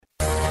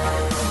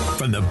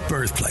from the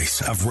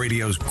birthplace of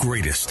radio's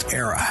greatest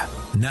era.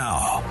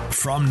 Now,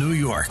 from New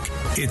York,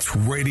 it's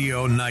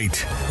Radio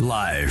Night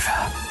Live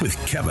with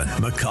Kevin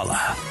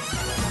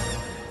McCullough.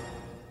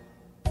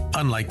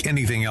 Unlike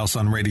anything else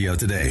on radio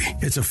today,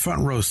 it's a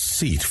front row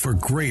seat for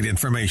great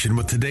information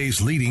with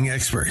today's leading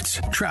experts.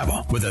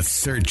 Travel with a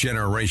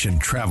third-generation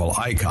travel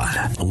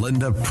icon,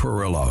 Linda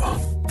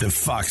Perillo. The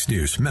Fox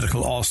News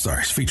Medical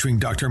All-Stars featuring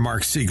Dr.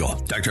 Mark Siegel,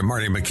 Dr.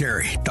 Marty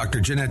McCary,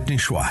 Dr. Jeanette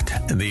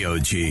Nishwat, and the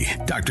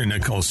OG, Dr.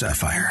 Nicole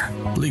Sapphire.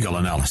 Legal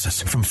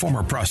analysis from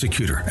former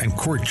prosecutor and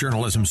court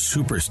journalism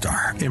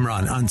superstar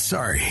Imran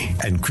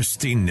Ansari and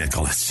Christine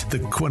Nicholas. The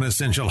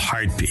quintessential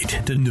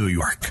heartbeat to New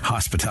York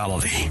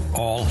hospitality.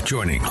 All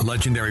joining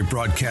legendary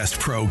broadcast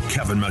pro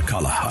Kevin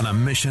McCullough on a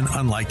mission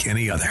unlike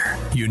any other.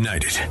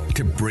 United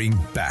to bring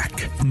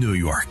back New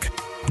York.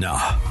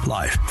 Now,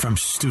 live from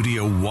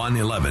Studio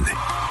 111,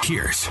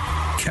 here's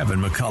Kevin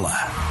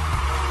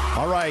McCullough.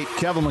 All right,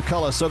 Kevin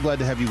McCullough, so glad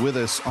to have you with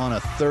us on a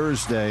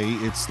Thursday.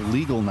 It's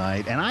legal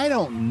night, and I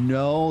don't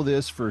know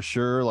this for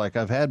sure. Like,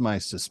 I've had my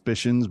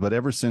suspicions, but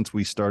ever since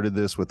we started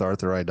this with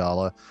Arthur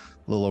Aidala, a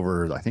little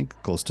over, I think,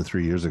 close to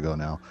 3 years ago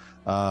now,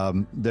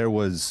 there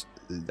was...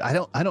 I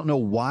don't know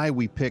why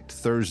we picked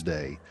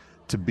Thursday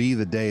to be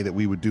the day that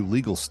we would do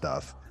legal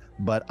stuff,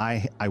 but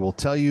I will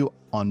tell you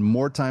on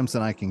more times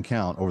than I can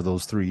count over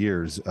those 3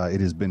 years,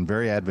 it has been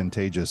very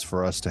advantageous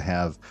for us to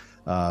have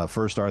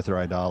first Arthur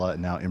Aidala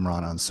and now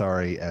Imran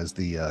Ansari as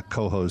the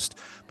co-host,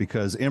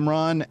 because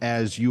Imran,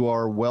 as you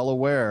are well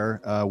aware,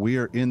 we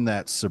are in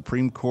that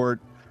Supreme Court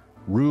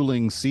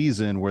ruling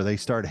season where they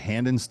start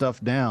handing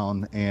stuff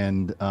down,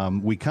 and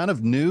we kind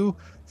of knew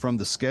from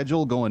the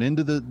schedule going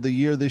into the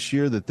year this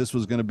year that this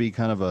was going to be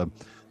kind of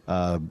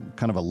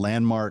a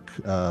landmark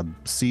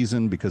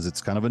season, because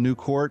it's kind of a new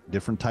court,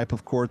 different type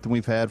of court than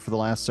we've had for the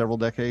last several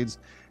decades,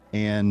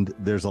 and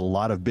there's a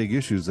lot of big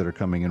issues that are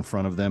coming in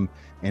front of them.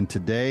 And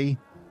today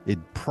it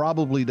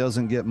probably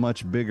doesn't get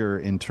much bigger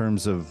in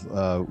terms of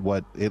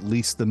what at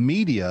least the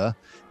media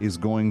is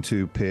going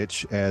to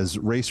pitch as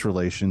race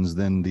relations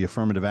than the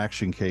affirmative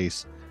action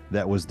case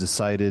that was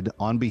decided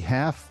on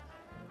behalf.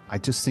 I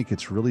just think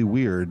it's really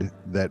weird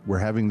that we're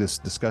having this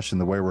discussion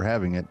the way we're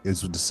having it.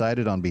 Is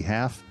decided on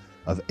behalf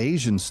of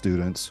Asian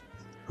students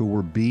who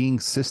were being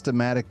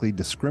systematically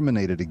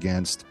discriminated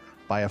against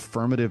by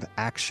affirmative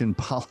action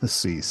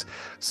policies.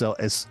 So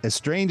as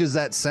strange as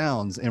that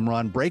sounds,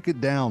 Imran, break it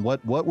down.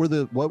 What were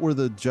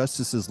the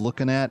justices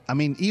looking at? I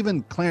mean,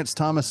 even Clarence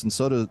Thomas and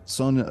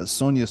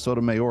Sonia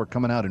Sotomayor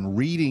coming out and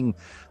reading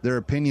their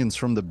opinions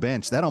from the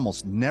bench. That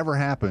almost never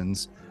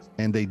happens,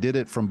 and they did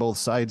it from both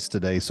sides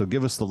today. So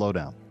give us the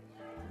lowdown.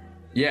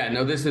 Yeah,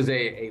 no, this is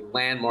a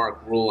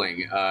landmark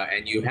ruling,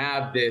 and you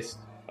have this,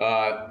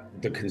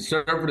 the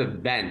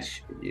conservative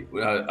bench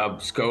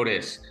of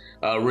SCOTUS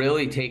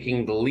really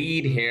taking the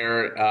lead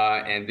here,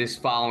 and this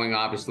following,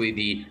 obviously,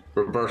 the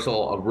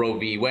reversal of Roe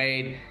v.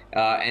 Wade.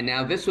 And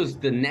now this was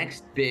the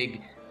next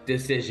big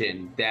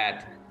decision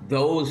that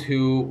those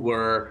who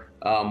were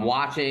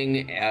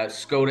watching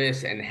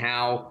SCOTUS and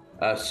how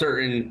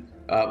certain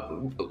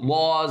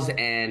laws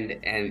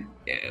and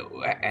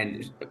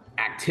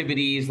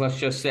activities, let's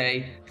just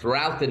say,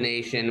 throughout the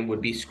nation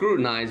would be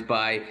scrutinized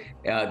by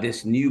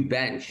this new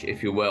bench,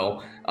 if you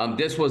will.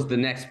 This was the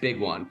next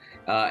big one.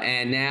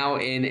 And now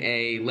in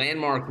a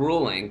landmark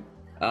ruling,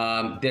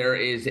 there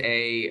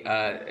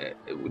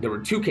were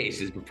two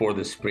cases before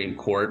the Supreme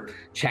Court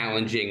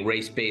challenging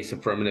race-based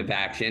affirmative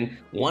action,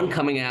 one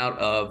coming out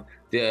of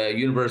the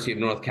University of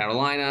North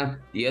Carolina,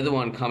 the other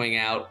one coming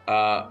out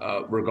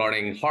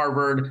regarding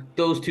Harvard.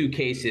 Those two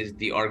cases,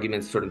 the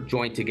arguments sort of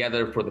joined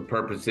together for the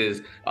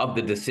purposes of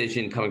the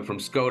decision coming from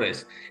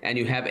SCOTUS. And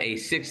you have a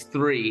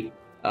 6-3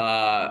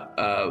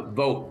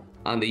 vote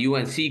on the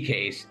UNC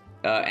case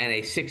and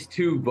a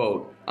 6-2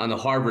 vote on the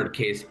Harvard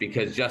case,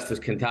 because Justice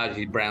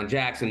Ketanji Brown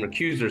Jackson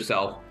recused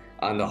herself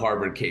on the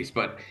Harvard case.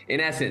 But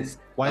in essence,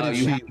 why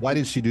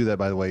did she do that,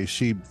 by the way? Is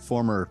she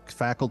former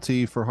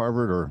faculty for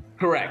Harvard, or?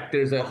 Correct.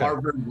 There's a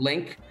Harvard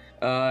link,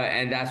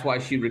 and that's why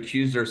she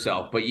recused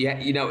herself. But yeah,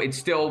 it's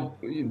still,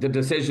 the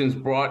decisions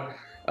brought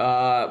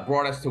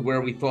us to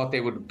where we thought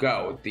they would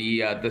go.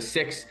 The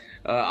six,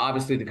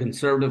 obviously the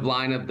conservative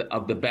line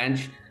of the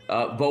bench,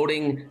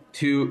 voting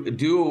to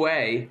do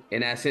away,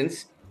 in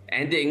essence,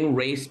 ending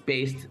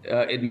race-based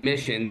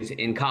admissions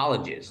in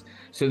colleges.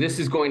 So this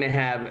is going to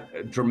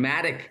have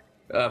dramatic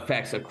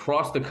effects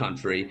across the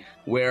country,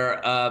 where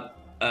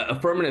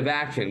affirmative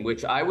action,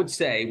 which I would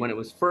say when it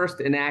was first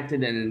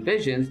enacted and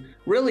envisioned,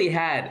 really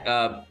had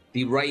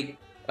the right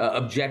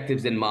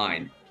objectives in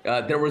mind.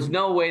 There was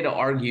no way to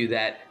argue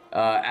that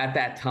at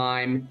that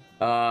time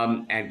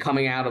and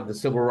coming out of the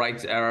civil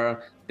rights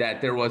era, that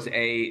there was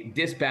a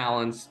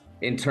disbalance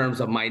in terms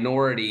of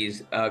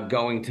minorities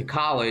going to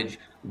college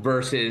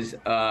versus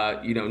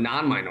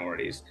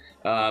non-minorities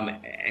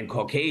and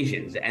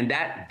Caucasians, and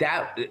that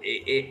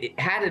it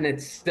had in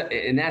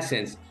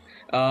essence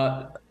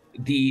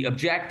the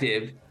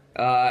objective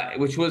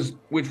which was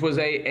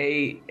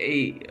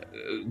a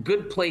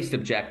good placed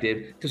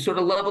objective to sort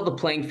of level the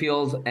playing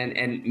fields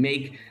and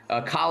make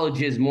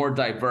colleges more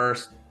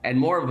diverse and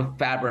more of a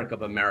fabric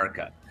of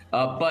America.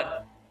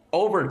 But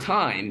over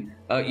time,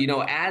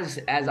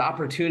 as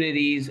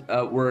opportunities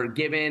were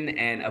given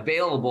and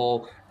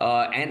available,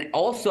 and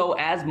also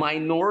as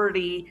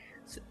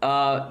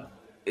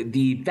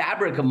the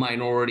fabric of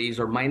minorities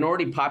or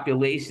minority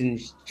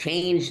populations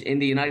changed in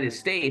the United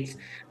States,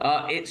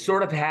 it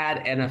sort of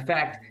had an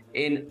effect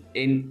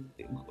in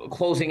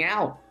closing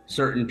out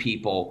certain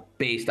people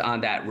based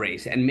on that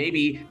race. And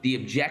maybe the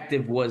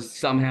objective was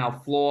somehow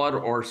flawed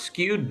or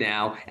skewed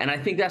now. And I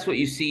think that's what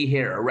you see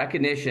here, a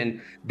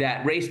recognition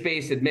that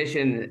race-based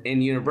admission in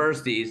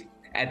universities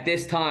at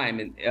this time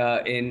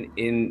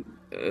in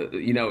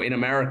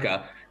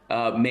America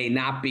may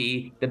not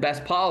be the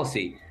best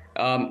policy.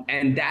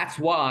 And that's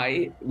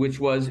why, which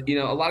was, a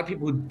lot of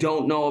people who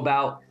don't know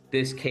about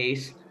this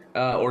case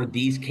or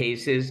these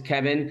cases,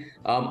 Kevin,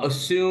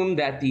 assume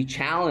that the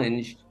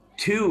challenge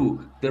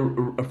to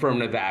the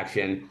affirmative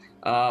action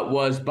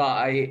was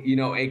by,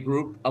 a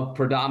group of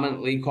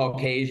predominantly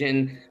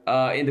Caucasian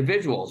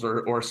individuals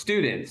or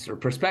students or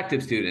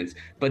prospective students.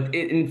 But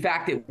in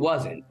fact, it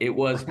wasn't. It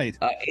was right.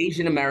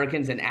 Asian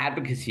Americans and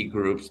advocacy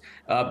groups,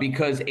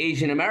 because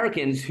Asian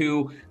Americans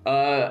who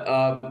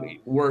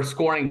were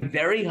scoring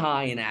very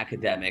high in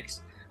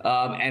academics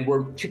and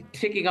were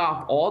ticking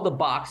off all the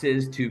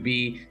boxes to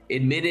be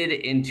admitted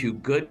into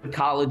good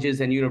colleges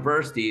and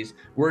universities,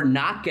 were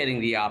not getting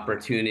the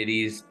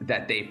opportunities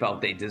that they felt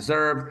they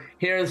deserved.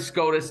 Here,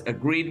 SCOTUS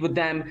agreed with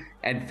them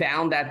and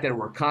found that there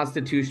were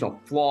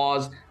constitutional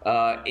flaws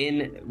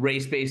in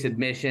race-based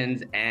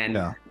admissions, and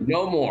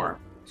no more.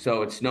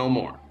 So it's no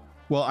more.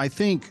 Well, I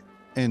think,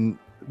 and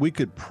we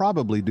could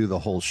probably do the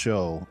whole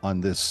show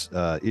on this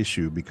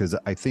issue, because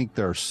I think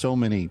there are so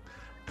many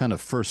kind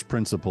of first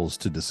principles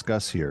to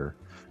discuss here.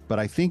 But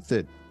I think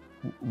that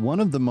one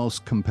of the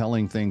most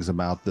compelling things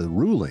about the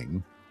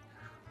ruling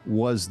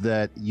was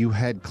that you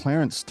had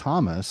Clarence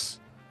Thomas,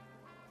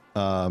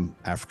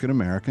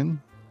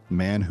 African-American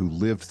man who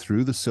lived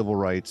through the civil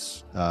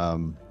rights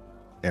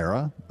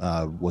era,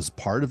 was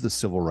part of the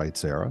civil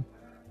rights era,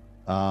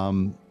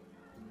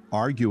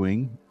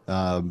 arguing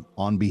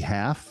on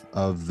behalf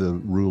of the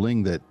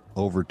ruling that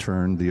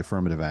overturned the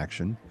affirmative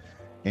action.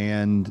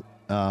 And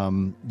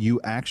you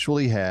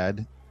actually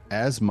had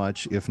as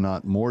much, if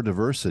not more,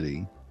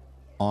 diversity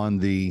on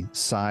the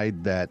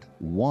side that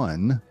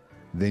won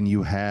than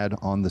you had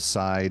on the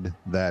side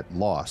that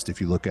lost, if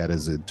you look at it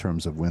as in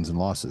terms of wins and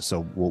losses.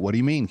 So, well, what do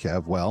you mean,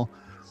 Kev? Well,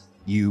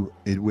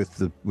 with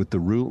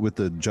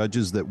the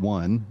judges that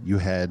won, you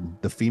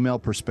had the female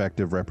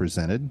perspective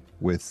represented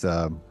with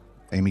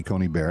Amy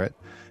Coney Barrett.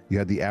 You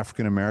had the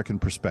African American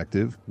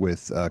perspective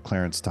with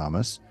Clarence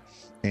Thomas.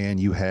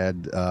 And you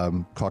had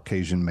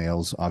Caucasian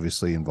males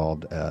obviously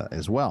involved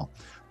as well.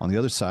 On the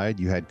other side,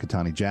 you had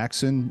Ketanji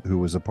Jackson, who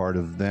was a part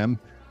of them,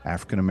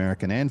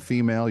 African-American and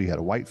female. You had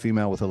a white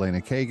female with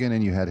Elena Kagan,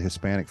 and you had a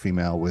Hispanic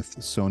female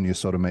with Sonia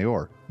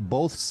Sotomayor.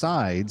 Both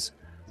sides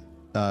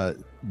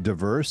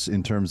diverse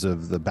in terms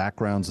of the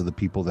backgrounds of the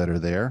people that are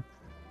there.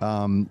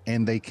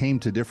 And they came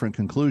to different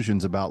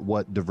conclusions about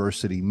what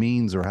diversity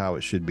means, or how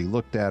it should be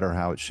looked at, or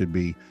how it should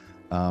be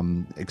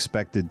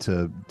expected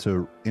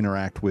to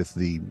interact with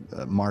the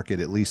market,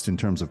 at least in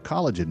terms of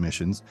college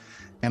admissions.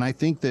 And I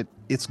think that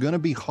it's going to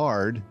be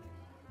hard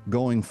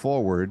going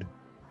forward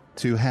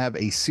to have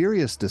a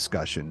serious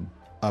discussion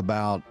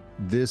about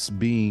this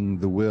being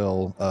the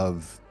will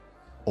of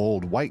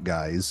old white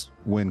guys,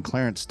 when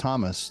Clarence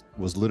Thomas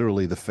was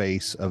literally the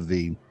face of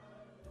the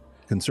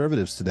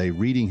conservatives today,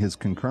 reading his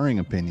concurring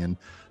opinion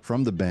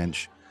from the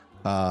bench,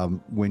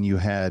 when you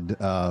had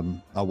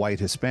a white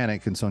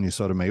Hispanic and Sonia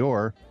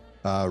Sotomayor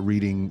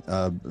reading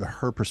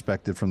her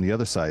perspective from the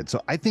other side.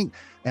 So I think,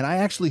 and I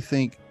actually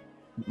think,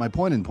 my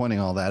point in pointing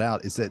all that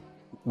out is that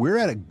we're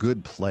at a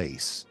good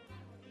place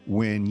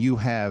when you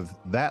have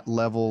that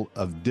level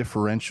of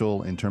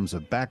differential in terms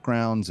of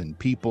backgrounds and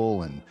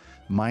people and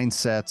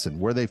mindsets and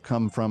where they've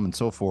come from and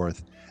so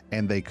forth,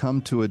 and they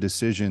come to a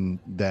decision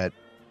that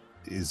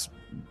is,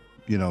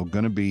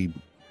 going to be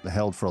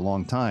held for a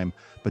long time.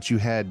 But you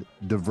had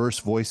diverse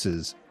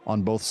voices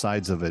on both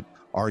sides of it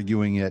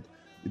arguing it.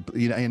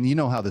 And you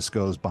know how this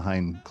goes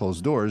behind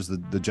closed doors.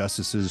 The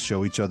justices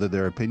show each other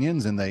their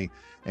opinions, and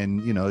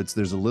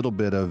there's a little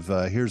bit of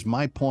here's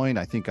my point.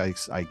 I think I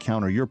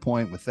counter your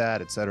point with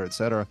that, et cetera, et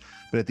cetera.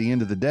 But at the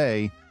end of the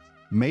day,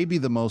 maybe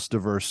the most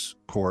diverse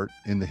court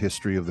in the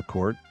history of the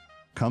court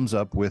comes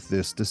up with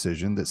this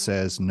decision that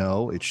says,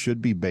 no, it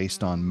should be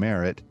based on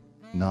merit,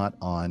 not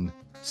on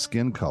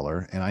skin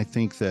color. And I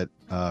think that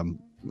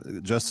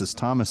Justice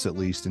Thomas, at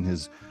least in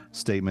his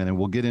statement, and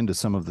we'll get into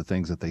some of the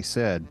things that they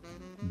said,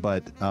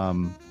 but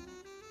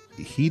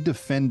he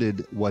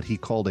defended what he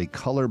called a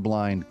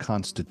colorblind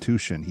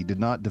constitution. He did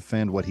not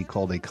defend what he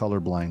called a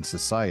colorblind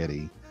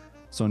society.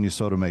 Sonia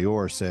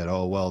Sotomayor said,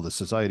 oh, well, the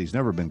society's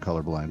never been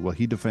colorblind. Well,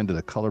 he defended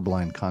a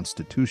colorblind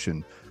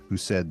constitution who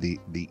said the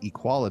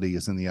equality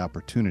is in the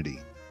opportunity.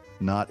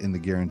 not in the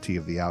guarantee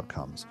of the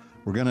outcomes.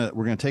 We're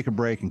gonna take a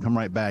break and come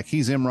right back.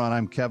 He's Imran,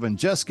 I'm Kevin,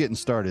 just getting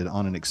started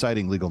on an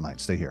exciting legal night.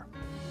 Stay here.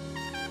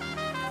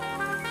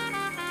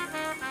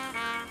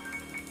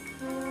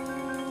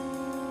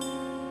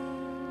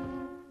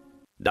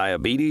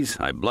 Diabetes,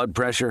 high blood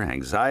pressure,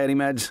 anxiety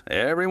meds,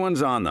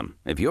 everyone's on them.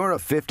 If you're a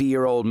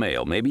 50-year-old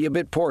male, maybe a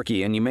bit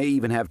porky, and you may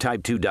even have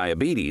type 2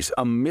 diabetes,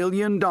 $1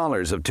 million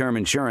of term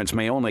insurance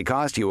may only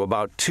cost you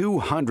about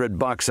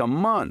 $200 a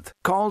month.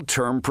 Call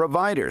Term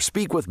Provider.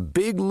 Speak with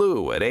Big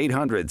Lou at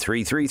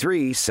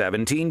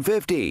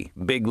 800-333-1750.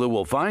 Big Lou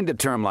will find a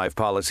term life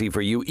policy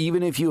for you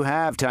even if you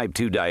have type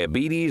 2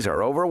 diabetes,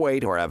 are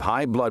overweight, or have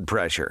high blood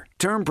pressure.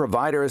 Term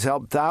Provider has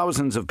helped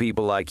thousands of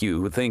people like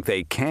you who think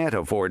they can't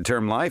afford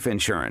term life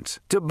insurance.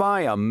 To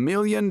buy $1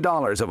 million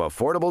of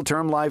affordable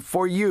term life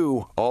for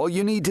you, all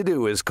you need to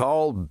do is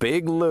call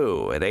Big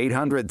Lou at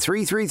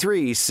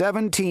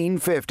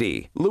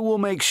 800-333-1750. Lou will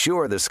make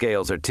sure the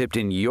scales are tipped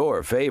in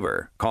your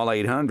favor. Call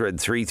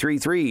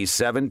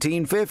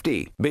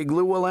 800-333-1750. Big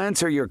Lou will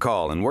answer your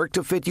call and work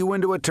to fit you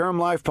into a term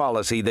life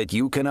policy that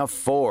you can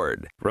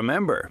afford.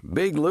 Remember,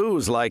 Big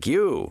Lou's like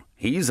you.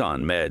 He's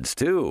on meds,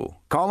 too.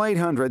 Call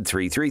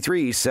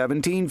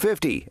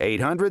 800-333-1750.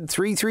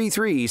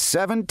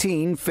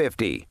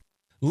 800-333-1750.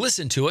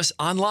 Listen to us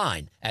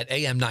online at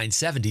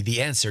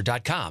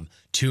am970theanswer.com.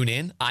 Tune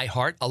in,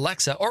 iHeart,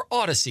 Alexa, or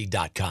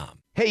Odyssey.com.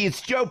 Hey,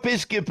 it's Joe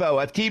Piscopo.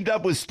 I've teamed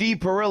up with Steve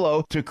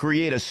Perillo to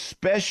create a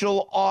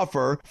special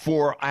offer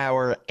for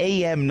our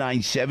AM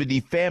 970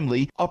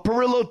 family, a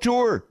Perillo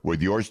tour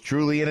with yours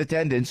truly in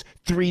attendance,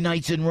 3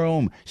 nights in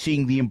Rome,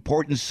 seeing the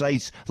important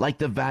sites like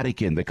the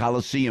Vatican, the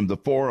Colosseum, the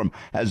Forum,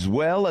 as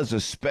well as a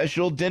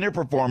special dinner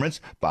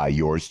performance by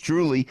yours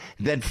truly.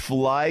 Then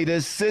fly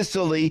to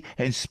Sicily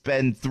and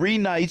spend 3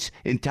 nights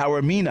in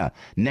Taormina.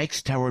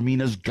 Next,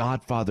 Taormina's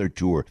Godfather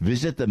tour.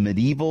 Visit the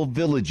medieval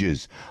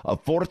villages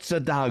of Forza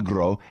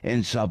d'Agro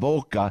in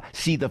Savoca.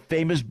 See the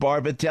famous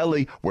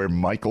Barbatelli, where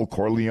Michael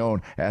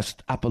Corleone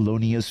asked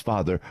Apollonia's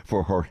father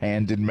for her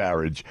hand in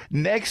marriage.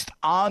 Next,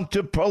 on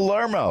to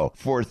Palermo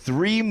for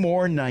 3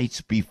 more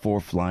nights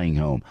before flying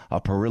home. A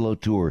Perillo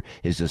tour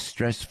is a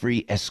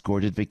stress-free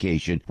escorted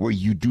vacation where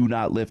you do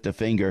not lift a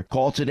finger.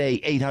 Call today,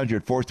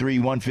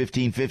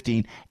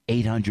 800-431-1515,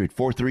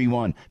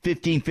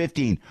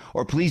 800-431-1515,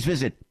 or please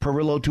visit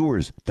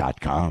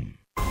PerilloTours.com.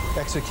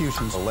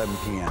 Execution's 11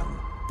 p.m.,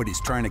 but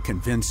he's trying to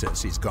convince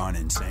us he's gone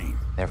insane.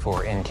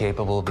 Therefore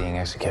incapable of being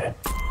executed.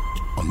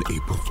 On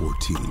April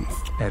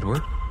 14th.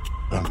 Edward?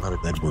 I'm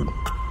not Edward.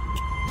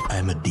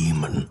 I'm a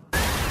demon.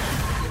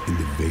 In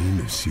the vein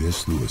of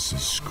C.S.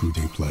 Lewis's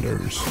Screwtape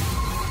Letters.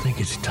 I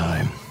think it's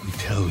time we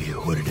tell you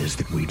what it is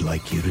that we'd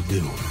like you to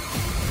do.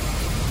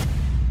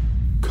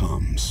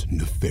 Comes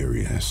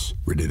Nefarious.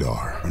 Rated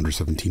R. Under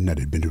 17, not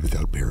admitted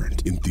without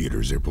parent. In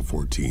theaters April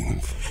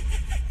 14th.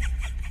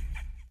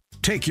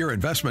 Take your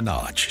investment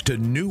knowledge to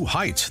new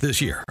heights this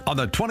year on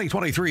the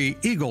 2023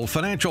 Eagle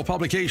Financial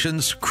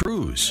Publications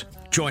Cruise.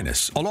 Join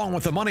us along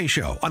with The Money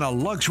Show on a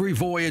luxury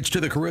voyage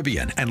to the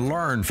Caribbean and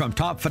learn from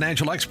top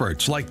financial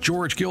experts like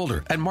George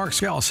Gilder and Mark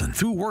Skousen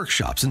through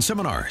workshops and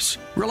seminars.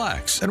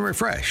 Relax and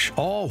refresh,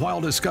 all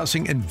while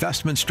discussing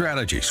investment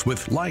strategies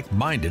with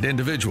like-minded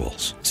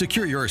individuals.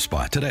 Secure your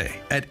spot today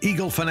at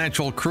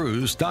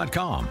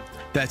eaglefinancialcruise.com.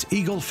 That's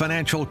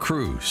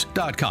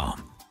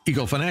eaglefinancialcruise.com.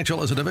 Eagle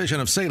Financial is a division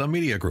of Salem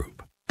Media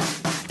Group.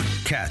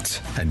 Katz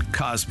and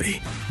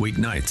Cosby,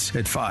 weeknights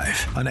at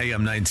 5 on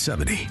AM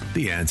 970.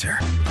 The Answer.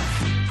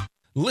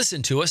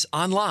 Listen to us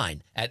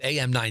online at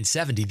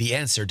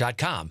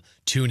am970theanswer.com.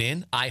 Tune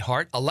in,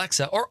 iHeart,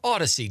 Alexa, or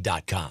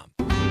Odyssey.com.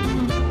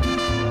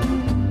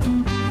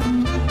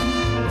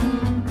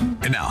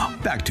 And now,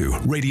 back to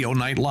Radio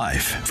Night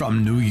Live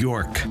from New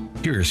York.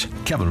 Here's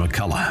Kevin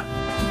McCullough.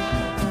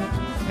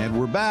 And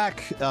we're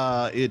back.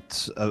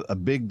 It's a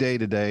big day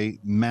today.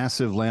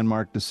 Massive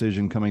landmark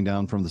decision coming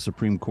down from the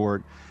Supreme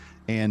Court.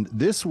 And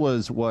this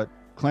was what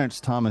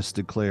Clarence Thomas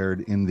declared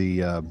in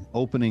the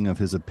opening of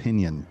his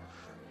opinion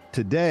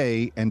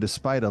today. And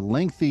despite a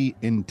lengthy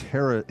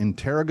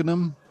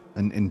interregnum,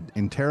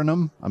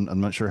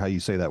 I'm not sure how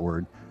you say that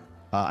word.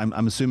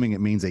 I'm assuming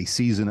it means a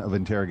season of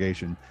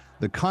interrogation.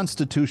 The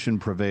Constitution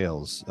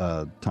prevails,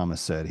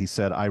 Thomas said. He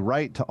said, I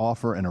write to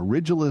offer an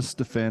originalist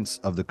defense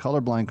of the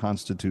colorblind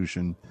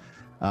Constitution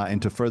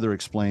and to further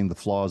explain the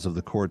flaws of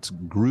the court's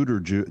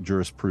Grutter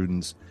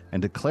jurisprudence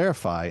and to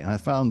clarify, and I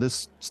found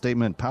this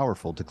statement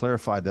powerful, to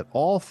clarify that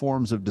all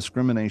forms of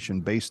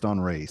discrimination based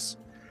on race,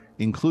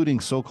 including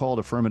so-called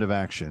affirmative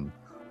action,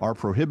 are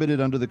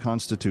prohibited under the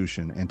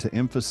Constitution, and to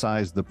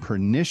emphasize the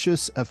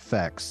pernicious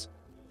effects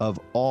of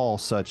all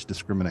such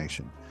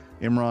discrimination.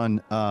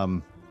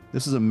 Imran,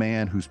 this is a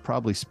man who's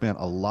probably spent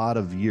a lot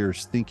of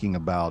years thinking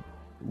about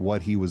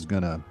what he was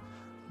going to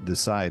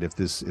decide if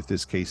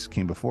this case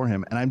came before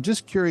him. And I'm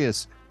just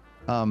curious,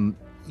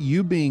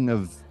 you being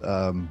of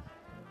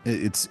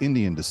it's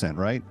Indian descent,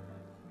 right?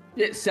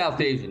 Yeah,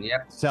 South Asian,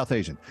 yep. South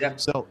Asian. Yep.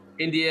 So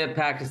India,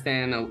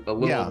 Pakistan, a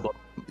little.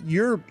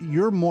 Yeah,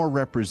 you're more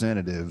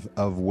representative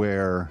of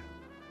where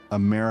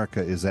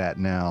America is at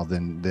now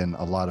than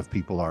a lot of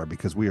people are,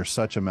 because we are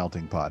such a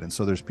melting pot. And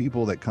so there's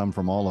people that come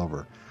from all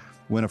over.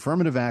 When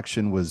affirmative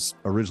action was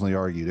originally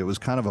argued, it was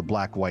kind of a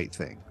black-white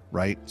thing,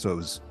 right? So it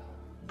was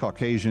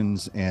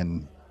Caucasians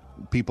and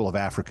people of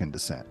African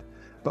descent.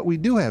 But we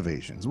do have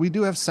Asians. We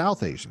do have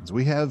South Asians.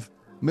 We have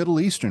Middle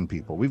Eastern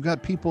people. We've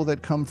got people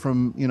that come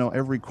from,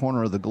 every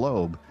corner of the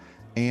globe.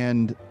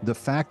 And the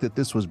fact that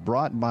this was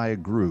brought by a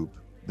group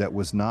that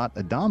was not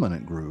a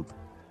dominant group,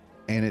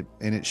 and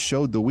it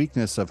showed the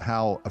weakness of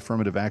how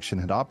affirmative action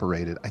had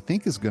operated, I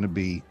think is going to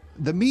be,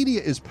 the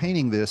media is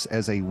painting this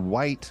as a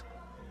white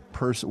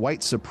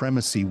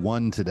supremacy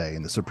won today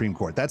in the Supreme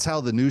Court. That's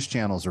how the news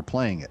channels are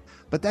playing it.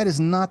 But that is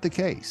not the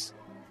case.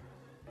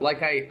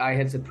 Like I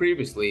had said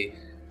previously,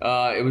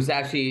 it was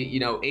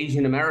actually,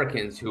 Asian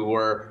Americans who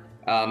were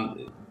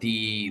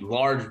the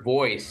large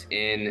voice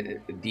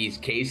in these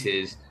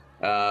cases,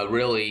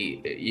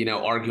 really,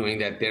 arguing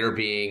that they're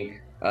being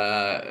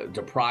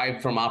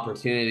deprived from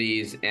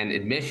opportunities and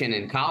admission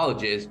in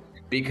colleges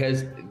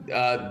because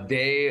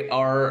they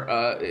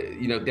are,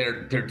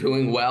 they're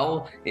doing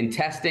well in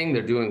testing,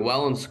 they're doing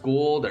well in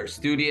school, they're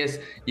studious,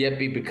 yet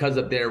because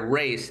of their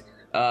race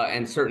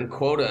and certain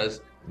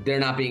quotas,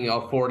 they're not being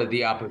afforded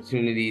the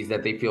opportunities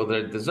that they feel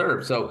they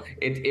deserve. So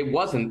it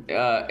wasn't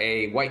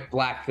a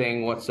white-black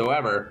thing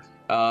whatsoever.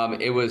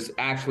 It was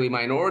actually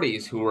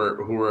minorities who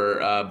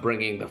were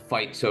bringing the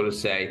fight, so to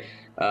say,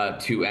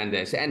 to end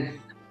this. And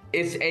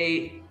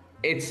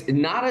it's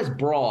not as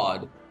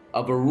broad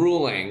of a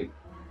ruling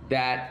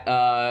that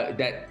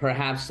that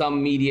perhaps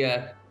some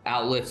media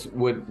outlets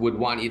would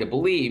want you to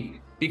believe,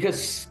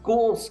 because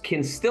schools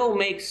can still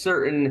make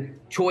certain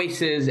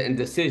choices and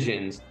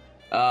decisions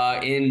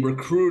in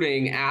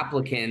recruiting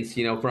applicants,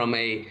 from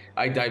a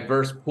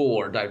diverse pool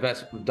or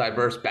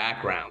diverse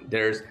background.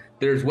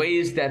 There's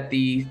ways that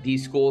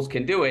these schools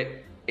can do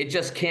it. It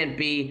just can't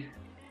be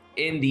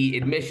in the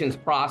admissions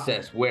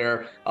process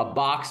where a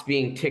box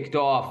being ticked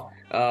off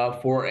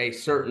for a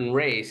certain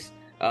race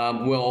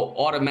will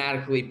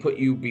automatically put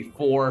you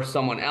before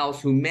someone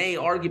else who may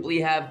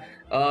arguably have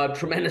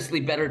tremendously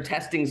better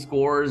testing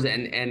scores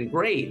and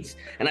grades.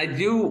 And I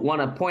do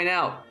want to point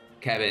out,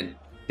 Kevin,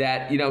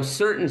 that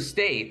certain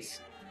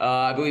states,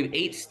 I believe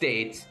 8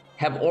 states,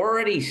 have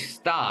already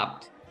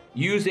stopped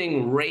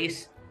using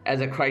race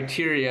as a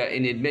criteria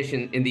in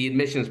the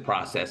admissions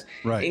process,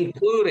 right,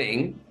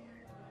 including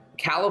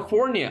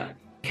California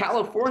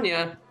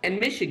and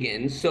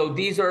Michigan. So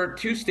these are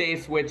 2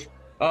 states which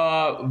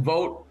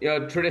vote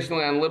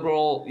traditionally on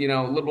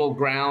liberal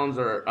grounds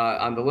or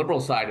on the liberal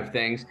side of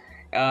things.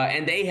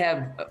 And they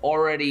have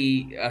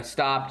already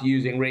stopped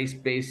using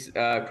race-based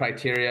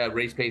criteria,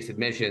 race-based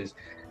admissions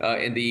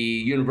in the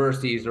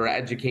universities or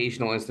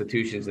educational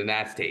institutions in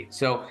that state.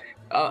 So,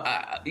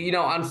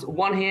 on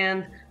one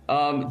hand,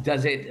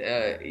 does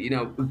it,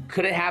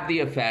 could it have the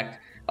effect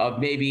of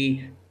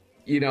maybe,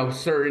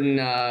 certain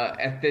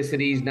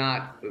ethnicities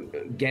not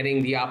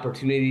getting the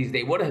opportunities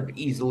they would have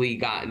easily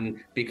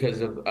gotten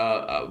because of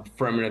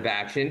affirmative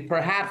action?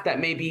 Perhaps that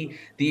may be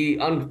the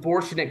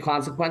unfortunate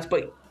consequence,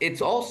 but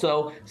it's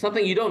also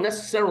something you don't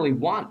necessarily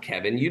want,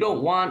 Kevin. You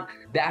don't want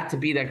that to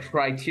be the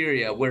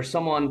criteria where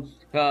someone,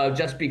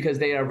 just because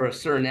they are of a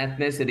certain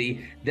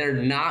ethnicity, they're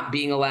not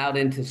being allowed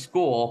into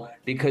school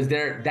because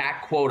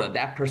that quota,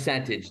 that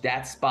percentage,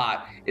 that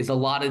spot is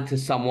allotted to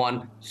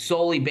someone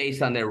solely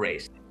based on their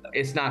race.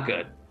 It's not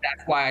good.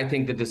 That's why I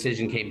think the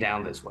decision came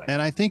down this way.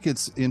 And I think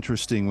it's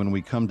interesting when we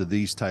come to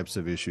these types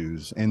of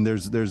issues, and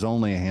there's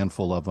only a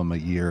handful of them a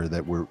year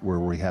that where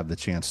we have the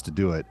chance to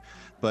do it.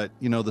 But,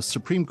 the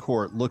Supreme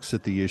Court looks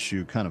at the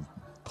issue kind of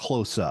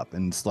close up,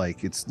 and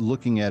it's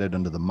looking at it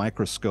under the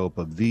microscope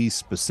of these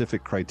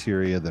specific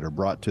criteria that are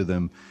brought to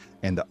them,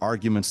 and the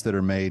arguments that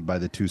are made by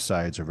the 2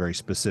 sides are very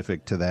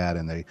specific to that.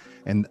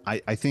 And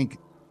I think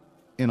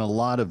in a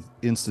lot of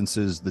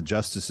instances, the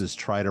justices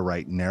try to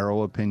write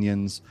narrow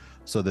opinions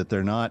so that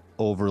they're not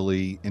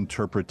overly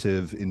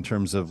interpretive in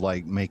terms of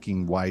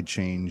making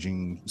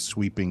wide-changing,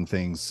 sweeping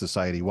things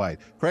society-wide.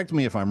 Correct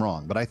me if I'm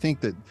wrong, but I think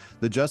that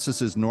the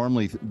justices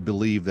normally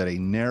believe that a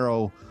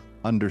narrow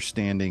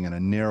understanding and a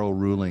narrow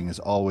ruling is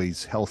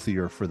always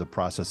healthier for the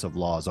process of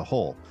law as a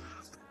whole.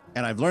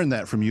 And I've learned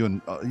that from you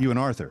and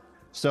Arthur.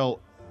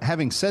 So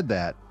having said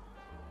that,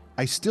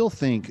 I still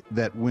think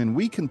that when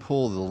we can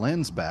pull the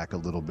lens back a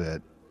little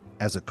bit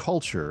as a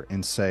culture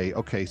and say,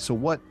 okay,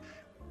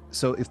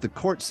 so if the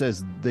court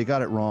says they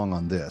got it wrong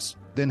on this,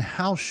 then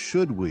how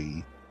should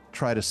we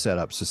try to set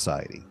up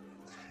society?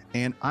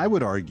 And I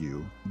would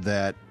argue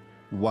that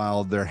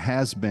while there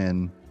has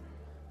been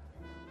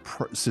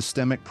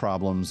systemic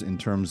problems in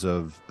terms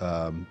of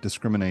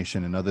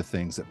discrimination and other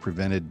things that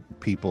prevented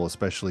people,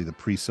 especially the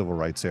pre-civil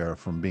rights era,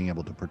 from being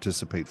able to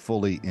participate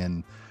fully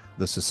in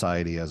the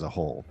society as a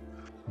whole,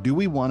 do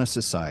we want a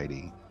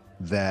society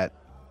that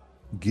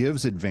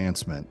gives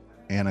advancement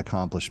and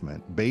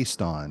accomplishment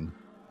based on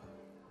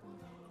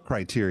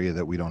criteria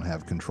that we don't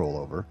have control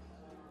over?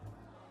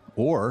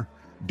 Or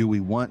do we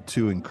want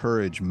to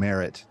encourage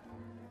merit,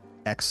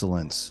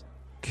 excellence,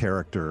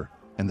 character,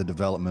 and the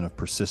development of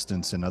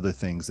persistence and other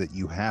things that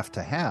you have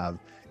to have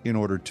in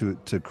order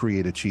to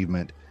create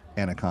achievement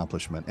and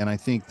accomplishment. And I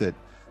think that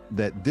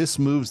this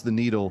moves the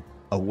needle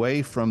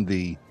away from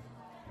the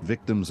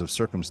victims of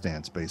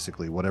circumstance,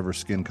 basically, whatever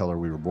skin color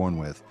we were born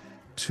with,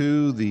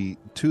 to the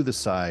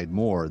side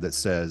more that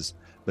says,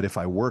 but if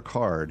I work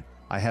hard,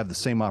 I have the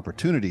same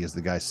opportunity as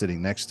the guy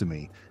sitting next to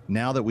me.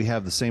 Now that we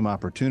have the same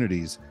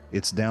opportunities,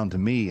 it's down to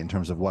me in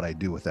terms of what I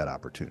do with that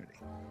opportunity.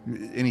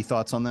 Any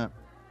thoughts on that?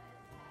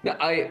 Yeah,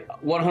 I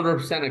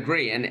 100%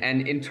 agree. And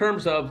in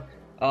terms of,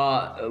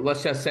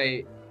 let's just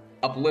say,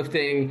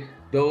 uplifting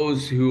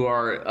those who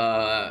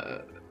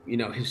are,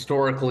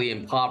 historically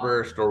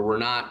impoverished or were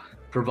not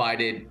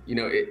provided,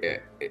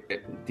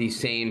 these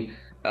same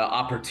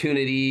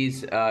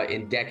opportunities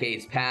in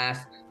decades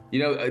past,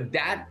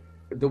 that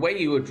the way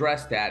you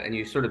address that and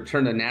you sort of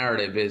turn the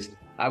narrative is,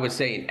 I would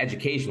say,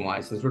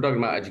 education-wise, since we're talking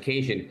about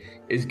education,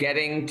 is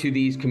getting to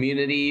these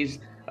communities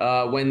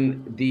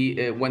when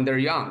they're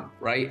young,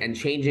 right? And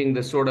changing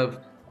the sort of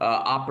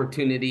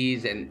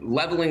opportunities and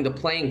leveling the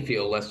playing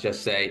field, let's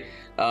just say,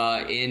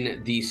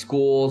 in the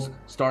schools,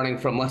 starting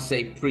from, let's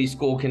say,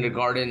 preschool,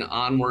 kindergarten,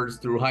 onwards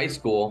through high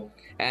school.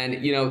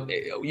 And,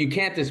 you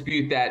can't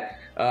dispute that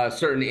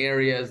certain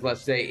areas,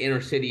 let's say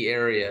inner city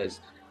areas,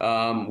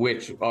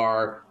 which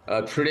are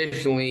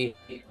traditionally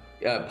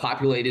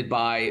populated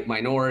by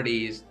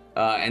minorities,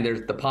 and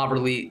there's the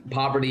poverty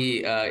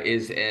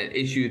is an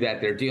issue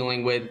that they're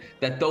dealing with,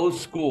 that those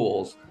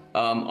schools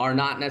are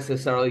not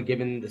necessarily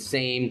given the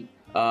same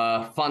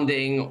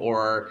funding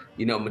or,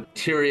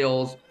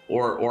 materials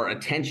or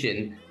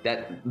attention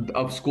that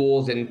of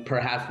schools in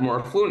perhaps more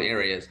affluent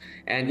areas.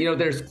 And,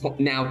 there's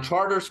now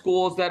charter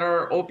schools that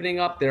are opening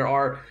up. There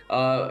are,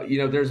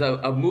 there's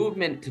a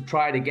movement to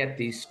try to get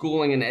the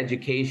schooling and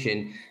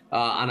education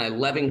on a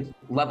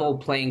level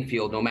playing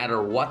field, no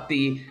matter what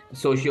the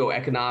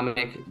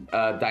socioeconomic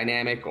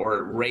dynamic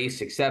or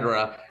race, et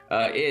cetera,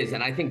 is.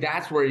 And I think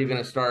that's where you're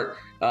going to start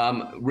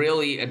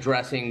really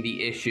addressing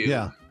the issue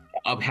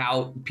of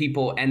how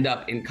people end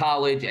up in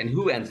college and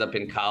who ends up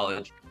in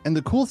college. And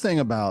the cool thing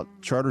about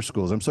charter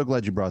schools, I'm so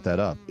glad you brought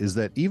that up, is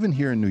that even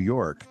here in New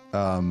York,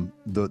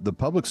 the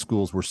public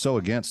schools were so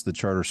against the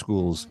charter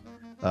schools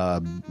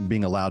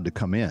being allowed to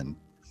come in.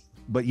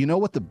 But you know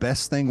what the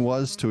best thing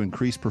was to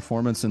increase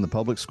performance in the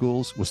public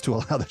schools was to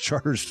allow the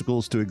charter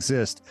schools to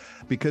exist,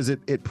 because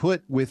it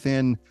put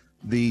within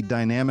the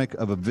dynamic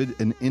of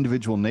an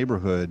individual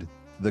neighborhood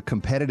the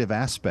competitive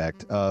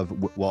aspect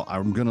of, well,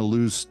 I'm going to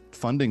lose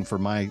funding for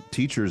my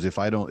teachers if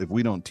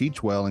we don't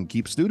teach well and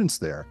keep students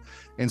there.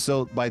 And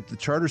so by the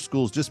charter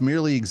schools just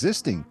merely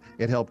existing,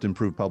 it helped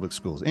improve public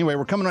schools. Anyway,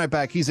 we're coming right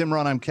back. He's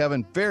Imran. I'm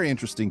Kevin. Very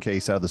interesting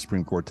case out of the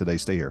Supreme Court today.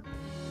 Stay here.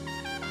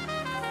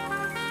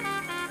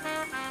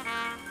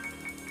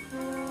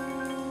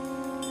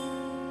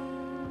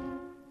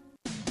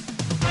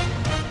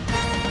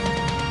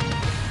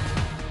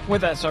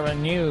 With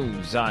SRN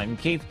News, I'm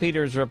Keith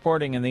Peters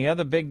reporting. In the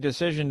other big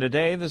decision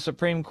today, the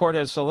Supreme Court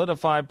has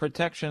solidified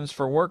protections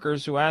for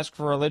workers who ask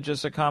for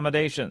religious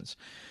accommodations.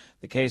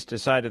 The case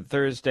decided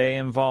Thursday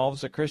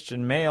involves a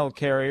Christian mail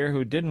carrier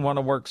who didn't want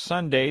to work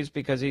Sundays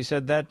because he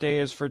said that day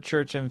is for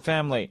church and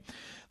family.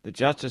 The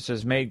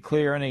justices made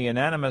clear in a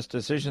unanimous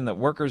decision that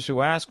workers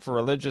who ask for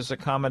religious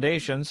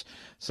accommodations,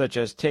 such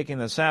as taking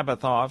the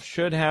Sabbath off,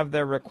 should have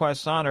their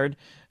requests honored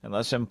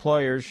unless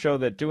employers show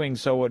that doing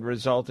so would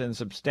result in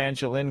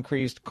substantial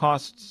increased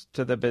costs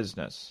to the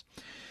business.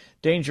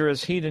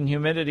 Dangerous heat and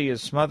humidity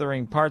is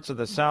smothering parts of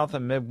the South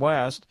and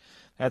Midwest.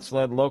 That's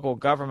led local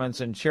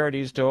governments and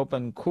charities to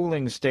open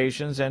cooling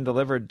stations and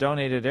deliver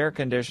donated air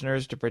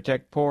conditioners to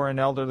protect poor and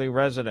elderly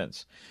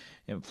residents.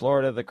 In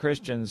Florida, the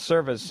Christian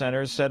Service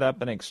Center set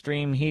up an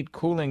extreme heat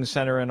cooling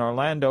center in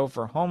Orlando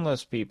for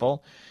homeless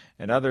people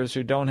and others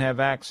who don't have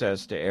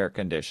access to air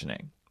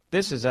conditioning.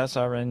 This is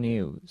SRN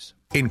News.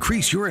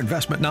 Increase your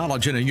investment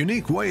knowledge in a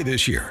unique way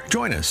this year.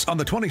 Join us on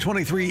the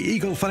 2023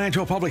 Eagle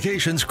Financial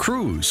Publications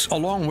Cruise,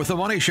 along with The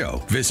Money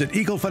Show. Visit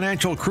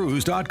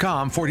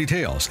EagleFinancialCruise.com for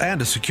details and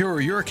to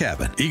secure your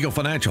cabin. Eagle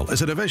Financial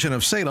is a division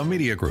of Salem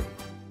Media Group.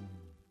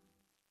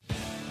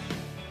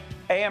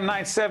 AM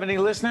 970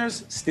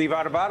 listeners, Steve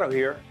Adubato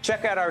here.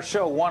 Check out our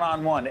show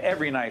One-on-One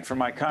every night for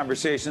my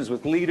conversations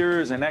with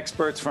leaders and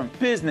experts from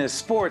business,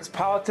 sports,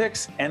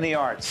 politics, and the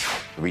arts.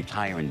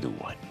 Retire and do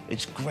what?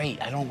 It's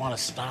great. I don't want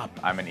to stop.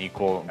 I'm an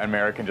equal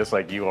American just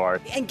like you are.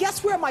 And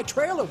guess where my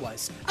trailer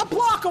was? A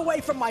block away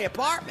from my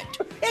apartment.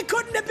 It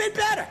couldn't have been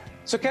better.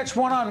 So catch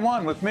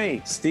One-on-One with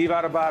me, Steve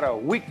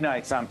Adubato,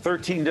 weeknights on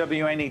 13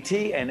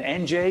 WNET and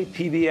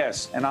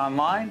NJPBS, and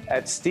online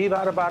at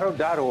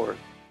steveadubato.org.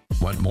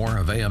 Want more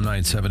of AM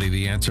 970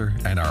 The Answer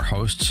and our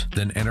hosts?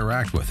 Then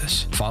interact with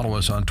us. Follow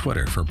us on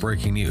Twitter for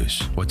breaking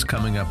news, what's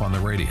coming up on the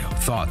radio,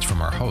 thoughts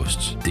from our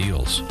hosts,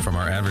 deals from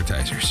our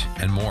advertisers,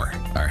 and more.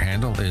 Our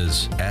handle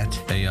is at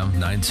AM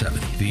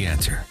 970 The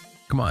Answer.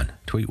 Come on,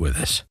 tweet with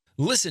us.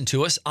 Listen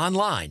to us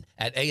online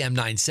at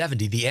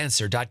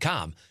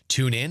am970theanswer.com.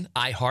 Tune in,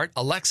 iHeart,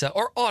 Alexa,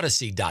 or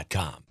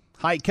Odyssey.com.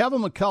 Hi,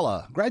 Kevin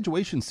McCullough.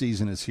 Graduation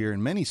season is here,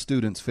 and many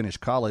students finish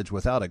college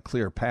without a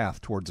clear path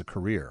towards a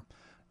career.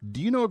 Do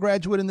you know a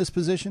graduate in this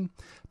position?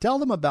 Tell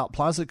them about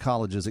Plaza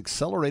College's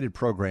accelerated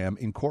program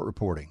in court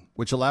reporting,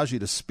 which allows you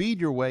to speed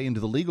your way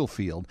into the legal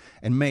field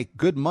and make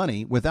good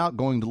money without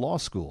going to law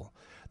school.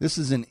 This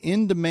is an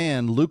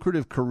in-demand,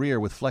 lucrative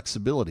career with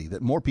flexibility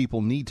that more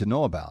people need to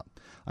know about.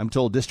 I'm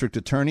told district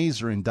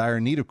attorneys are in dire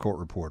need of court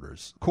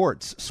reporters.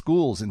 Courts,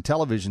 schools, and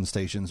television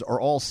stations are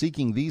all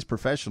seeking these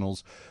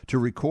professionals to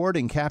record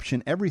and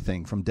caption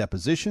everything from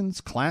depositions,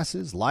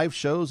 classes, live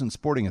shows, and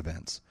sporting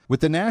events.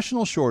 With the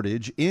national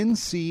shortage,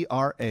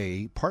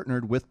 NCRA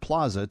partnered with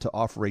Plaza to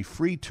offer a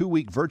free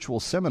 2-week virtual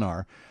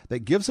seminar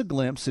that gives a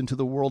glimpse into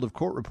the world of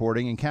court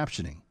reporting and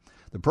captioning.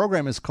 The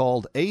program is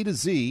called A to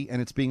Z,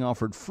 and it's being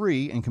offered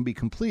free and can be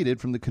completed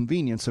from the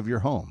convenience of your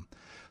home.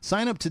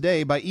 Sign up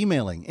today by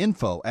emailing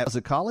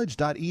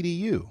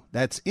info@plazacollege.edu.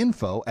 That's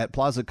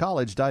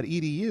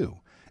info@plazacollege.edu.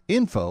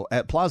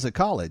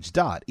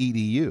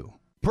 info@plazacollege.edu.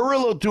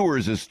 Perillo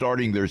Tours is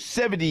starting their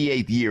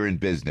 78th year in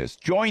business.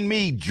 Join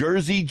me,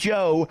 Jersey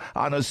Joe,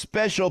 on a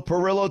special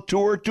Perillo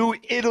tour to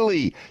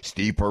Italy.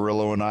 Steve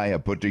Perillo and I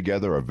have put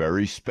together a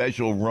very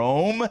special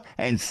Rome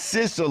and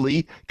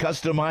Sicily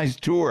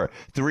customized tour.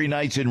 3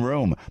 nights in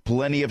Rome,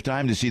 plenty of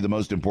time to see the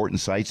most important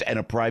sights, and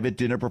a private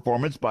dinner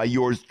performance by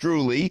yours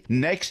truly.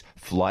 Next,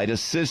 fly to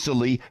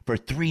Sicily for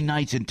 3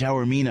 nights in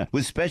Taormina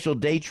with special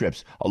day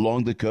trips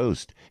along the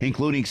coast,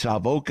 including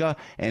Savoca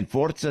and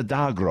Forza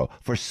d'Agro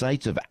for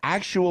sights of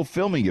actual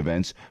filming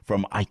events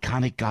from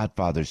iconic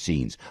Godfather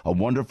scenes, a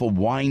wonderful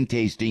wine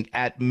tasting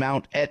at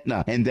Mount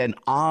Etna, and then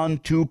on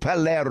to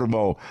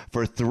Palermo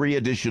for 3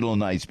 additional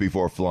nights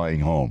before flying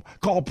home.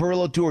 Call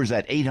Perillo Tours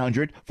at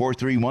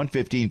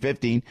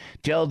 800-431-1515.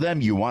 Tell them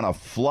you want to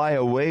fly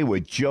away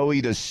with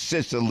Joey to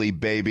Sicily,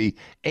 baby.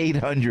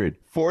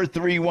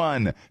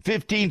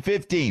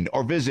 800-431-1515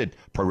 or visit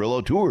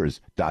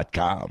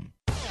perillotours.com.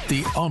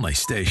 The only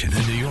station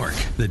in New York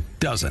that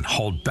doesn't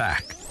hold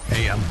back.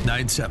 AM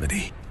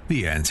 970.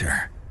 The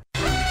Answer.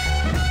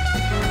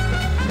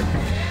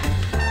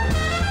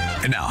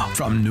 And now,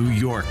 from New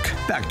York,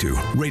 back to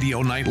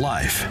Radio Night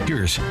Live.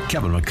 Here's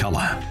Kevin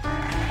McCullough.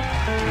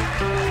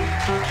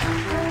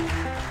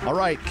 All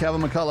right,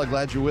 Kevin McCullough,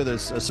 glad you're with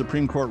us. A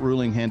Supreme Court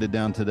ruling handed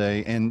down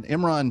today. And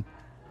Imran,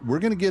 we're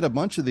going to get a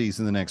bunch of these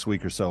in the next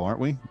week or so, aren't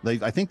we?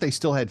 I think they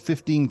still had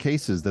 15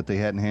 cases that they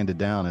hadn't handed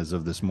down as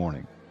of this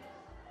morning.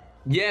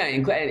 Yeah,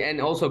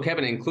 and also,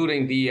 Kevin,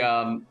 including the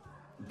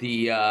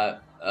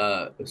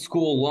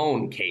school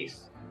loan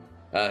case,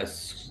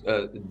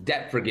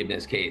 debt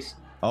forgiveness case.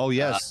 Oh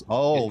yes.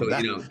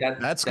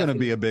 That's going to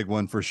be a big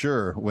one for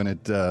sure.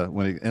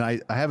 And I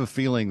have a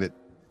feeling that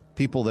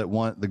people that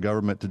want the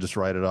government to just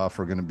write it off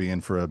are going to be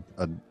in for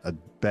a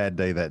bad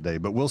day that day.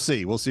 But we'll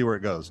see. We'll see where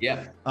it goes.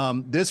 Yeah.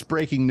 This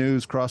breaking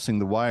news crossing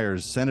the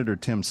wires: Senator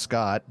Tim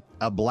Scott,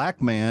 a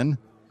black man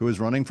who is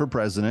running for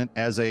president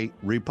as a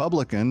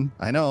Republican.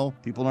 I know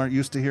people aren't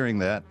used to hearing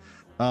that.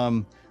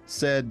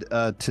 Said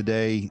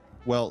today.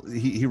 Well,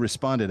 he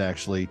responded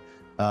actually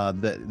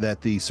that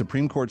the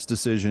Supreme Court's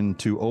decision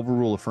to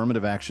overrule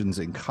affirmative actions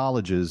in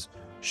colleges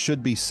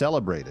should be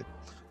celebrated.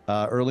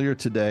 Earlier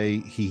today,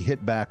 he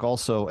hit back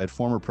also at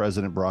former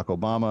President Barack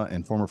Obama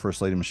and former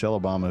First Lady Michelle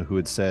Obama, who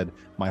had said,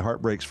 "My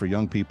heart breaks for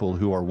young people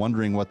who are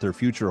wondering what their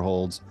future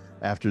holds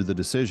after the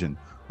decision."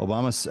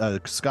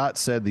 Scott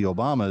said the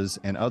Obamas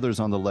and others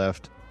on the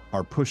left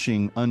are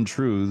pushing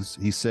untruths.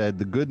 He said,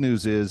 "The good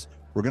news is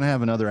we're going to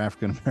have another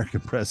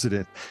African-American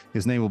president.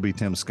 His name will be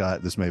Tim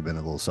Scott." This may have been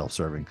a little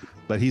self-serving,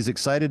 but he's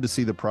excited to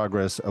see the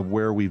progress of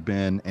where we've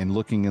been and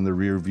looking in the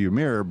rear view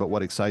mirror. But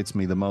what excites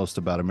me the most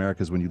about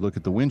America is when you look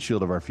at the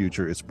windshield of our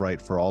future, it's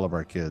bright for all of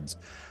our kids.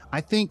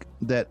 I think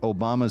that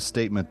Obama's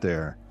statement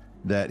there,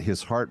 that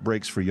his heart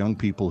breaks for young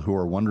people who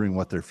are wondering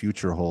what their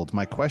future holds.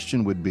 My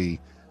question would be,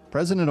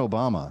 President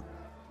Obama,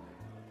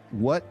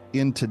 what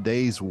in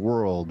today's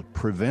world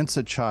prevents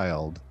a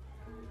child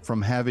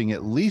from having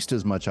at least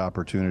as much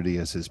opportunity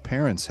as his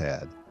parents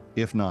had,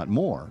 if not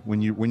more,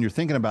 when you're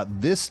thinking about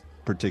this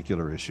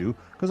particular issue?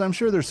 Because I'm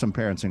sure there's some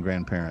parents and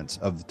grandparents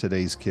of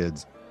today's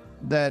kids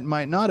that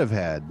might not have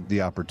had the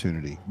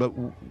opportunity. But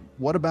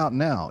what about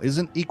now?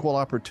 Isn't equal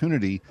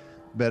opportunity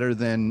better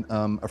than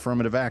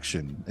affirmative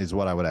action, is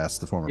what I would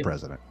ask the former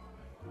president.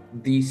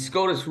 The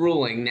SCOTUS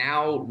ruling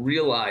now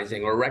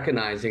realizing or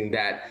recognizing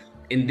that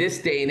in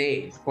this day and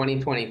age,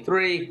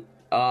 2023,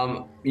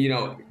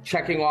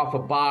 checking off a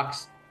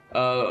box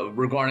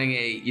regarding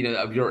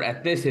of your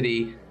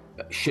ethnicity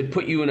should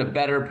put you in a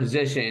better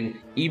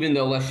position, even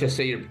though, let's just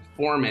say, your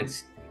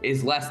performance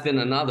is less than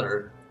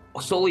another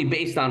solely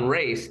based on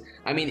race.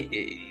 I mean,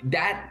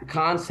 that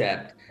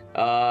concept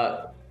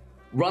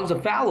runs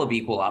afoul of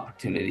equal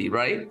opportunity,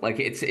 right? Like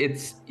it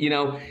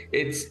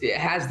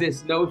has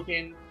this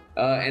notion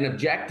and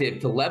objective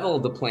to level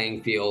the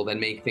playing field and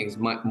make things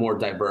much more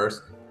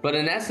diverse, but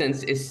in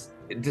essence, it's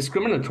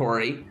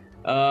discriminatory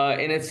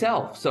in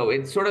itself. So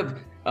it's sort of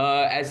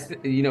as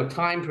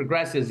time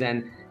progresses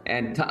and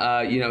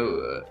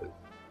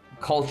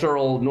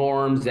cultural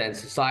norms and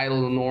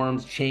societal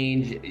norms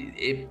change,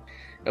 if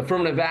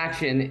affirmative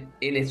action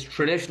in its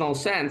traditional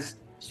sense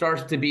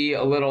starts to be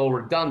a little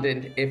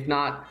redundant, if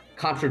not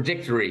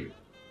contradictory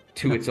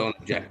to its own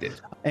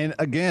objectives. And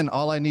again,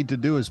 all I need to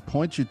do is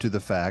point you to the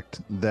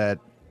fact that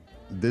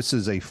this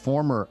is a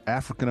former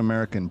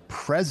African-American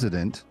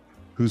president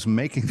who's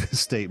making this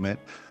statement,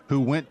 who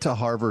went to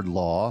Harvard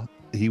Law.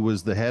 He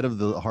was the head of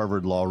the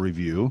Harvard Law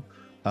Review,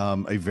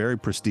 a very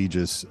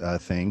prestigious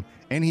thing.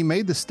 And he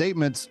made the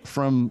statements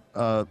from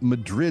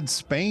Madrid,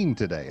 Spain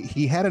today.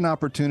 He had an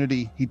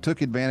opportunity. He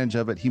took advantage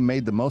of it. He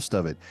made the most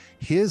of it.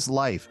 His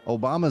life,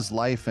 Obama's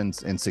life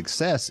and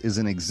success is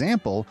an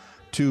example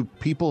to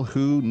people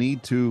who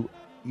need to,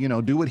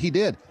 do what he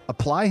did.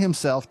 Apply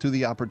himself to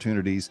the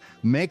opportunities,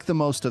 make the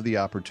most of the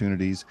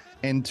opportunities,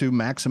 and to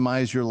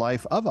maximize your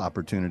life of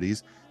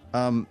opportunities.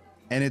 And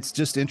it's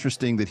just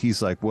interesting that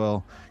he's like,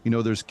 well,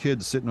 there's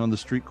kids sitting on the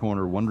street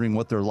corner wondering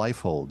what their life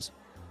holds.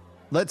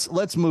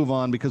 Let's move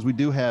on, because we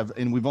do have,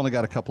 and we've only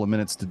got a couple of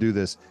minutes to do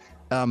this.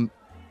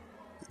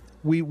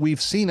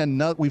 We've seen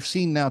now 2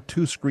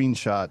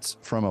 screenshots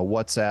from a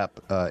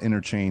WhatsApp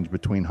interchange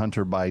between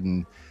Hunter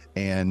Biden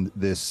and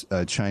this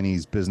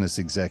Chinese business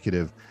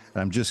executive.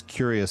 And I'm just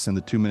curious, in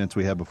the 2 minutes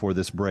we have before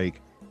this break,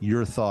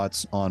 your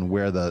thoughts on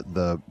where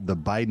the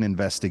Biden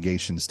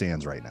investigation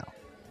stands right now.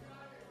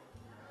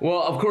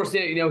 Well, of course,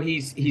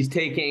 he's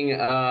taking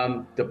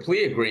the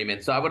plea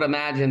agreement. So I would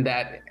imagine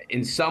that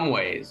in some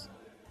ways,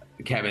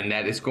 Kevin,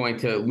 that is going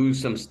to lose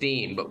some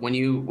steam. But when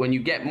you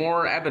get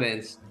more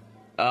evidence,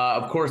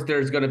 of course,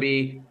 there's going to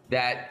be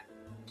that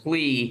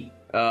plea,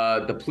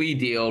 the plea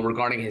deal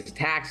regarding his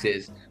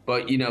taxes.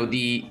 But it's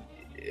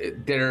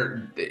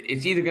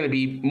either going to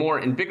be more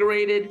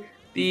invigorated,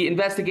 the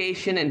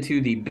investigation into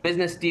the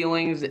business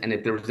dealings, and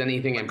if there was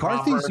anything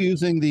improper. McCarthy's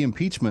using the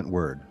impeachment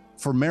word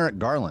for Merrick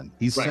Garland.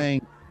 He's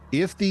saying,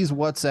 if these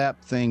WhatsApp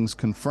things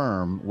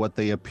confirm what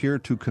they appear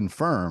to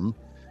confirm,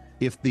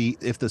 if the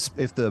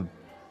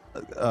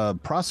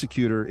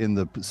prosecutor in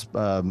the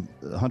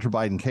Hunter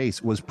Biden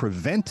case was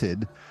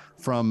prevented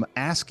from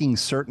asking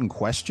certain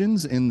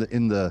questions in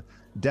the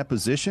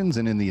depositions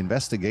and in the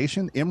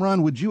investigation,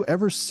 Imran, would you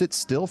ever sit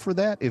still for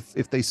that?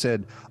 If they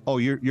said, oh,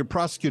 you're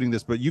prosecuting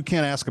this, but you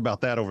can't ask about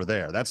that over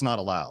there, that's not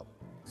allowed.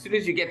 As soon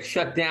as you get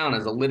shut down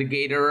as a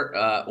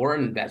litigator or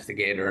an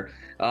investigator,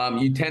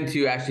 you tend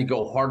to actually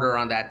go harder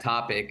on that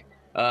topic,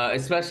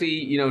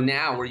 especially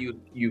now where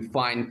you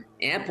find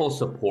ample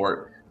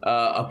support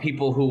of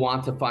people who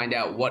want to find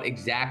out what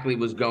exactly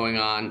was going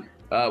on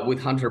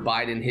with Hunter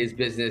Biden, his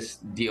business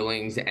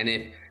dealings, and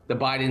if the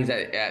Bidens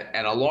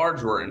at a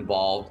large were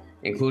involved,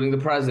 including the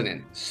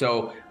president.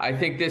 So I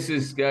think this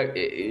is going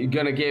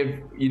to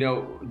give,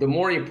 the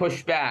more you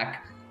push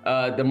back,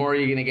 the more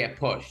you're going to get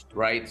pushed,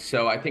 right?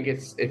 So I think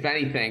it's, if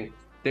anything,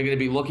 they're going to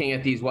be looking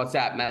at these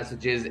WhatsApp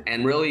messages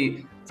and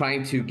really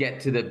trying to get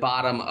to the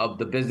bottom of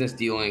the business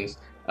dealings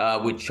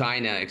with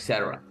China, et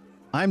cetera.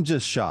 I'm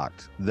just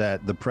shocked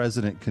that the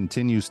president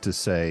continues to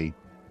say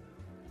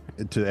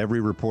to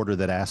every reporter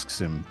that asks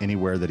him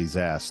anywhere that he's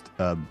asked,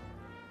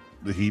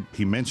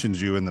 he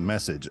mentions you in the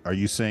message. Are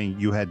you saying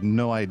you had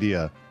no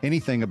idea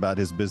anything about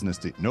his business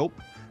deal? Nope.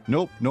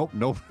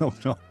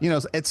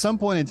 At some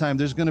point in time,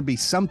 there's going to be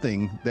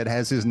something that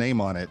has his name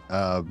on it.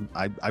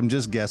 I'm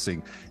just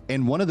guessing.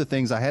 And one of the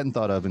things I hadn't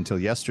thought of until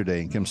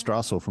yesterday, and Kim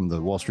Strassel from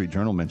the Wall Street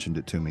Journal mentioned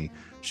it to me.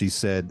 She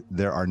said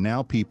there are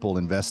now people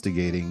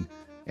investigating,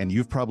 and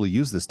you've probably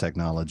used this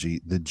technology,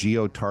 the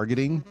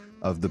geo-targeting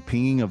of the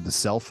pinging of the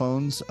cell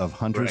phones of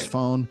Hunter's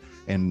phone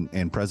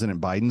and President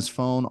Biden's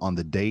phone on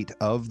the date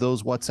of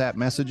those WhatsApp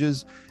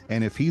messages.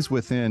 And if he's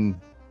within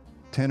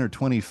 10 or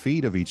 20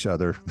 feet of each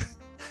other,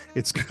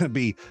 it's going to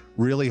be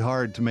really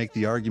hard to make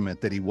the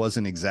argument that he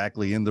wasn't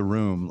exactly in the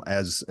room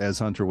as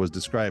Hunter was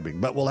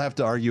describing. But we'll have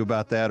to argue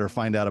about that or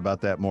find out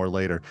about that more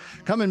later.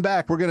 Coming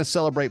back, we're going to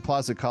celebrate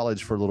Plaza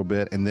College for a little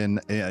bit. And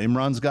then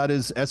Imran's got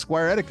his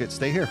Esquire etiquette.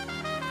 Stay here.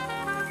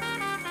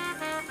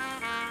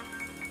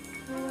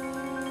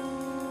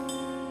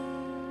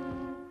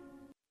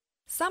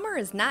 Summer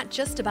is not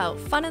just about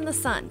fun in the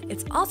sun.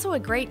 It's also a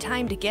great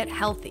time to get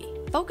healthy.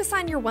 Focus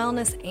on your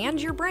wellness and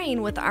your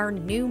brain with our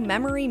new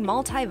Memory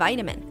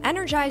Multivitamin.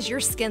 Energize your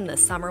skin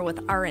this summer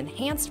with our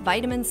Enhanced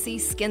Vitamin C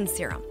Skin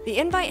Serum. The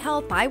Invite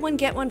Health Buy One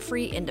Get One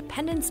Free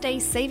Independence Day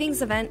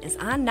Savings Event is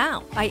on now.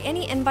 Buy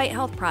any Invite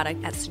Health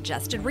product at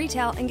suggested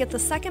retail and get the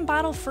second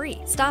bottle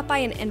free. Stop by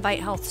an Invite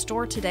Health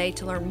store today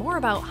to learn more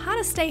about how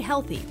to stay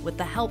healthy with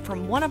the help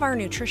from one of our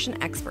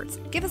nutrition experts.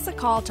 Give us a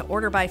call to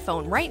order by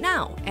phone right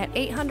now at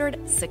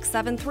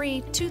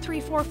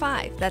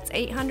 800-673-2345. That's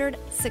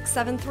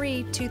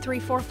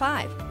 800-673-2345.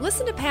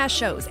 Listen to past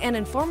shows and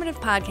informative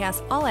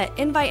podcasts all at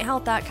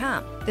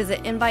invitehealth.com.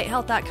 Visit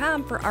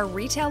invitehealth.com for our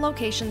retail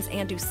locations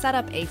and to set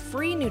up a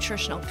free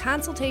nutritional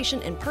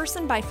consultation in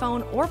person, by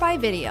phone, or by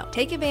video.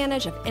 Take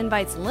advantage of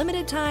Invite's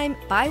limited time,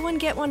 buy one,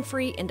 get one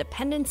free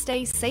Independence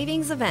Day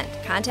savings event.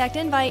 Contact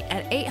Invite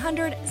at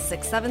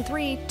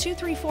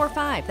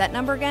 800-673-2345. That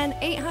number again,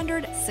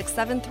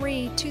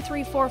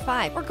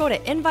 800-673-2345, or go to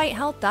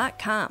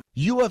invitehealth.com.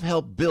 You have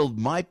helped build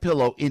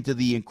MyPillow into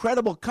the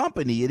incredible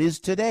company it is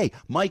today.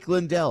 Mike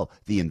Lindell,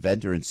 the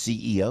inventor and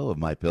CEO of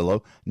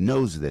MyPillow,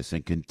 knows this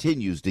and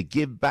continues to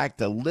give back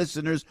to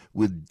listeners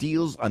with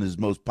deals on his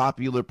most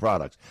popular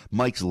products.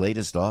 Mike's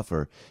latest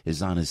offer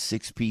is on his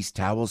 6-piece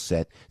towel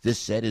set. This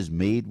set is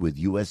made with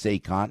USA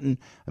cotton,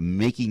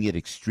 making it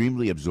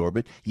extremely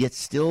absorbent, yet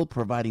still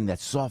providing that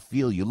soft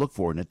feel you look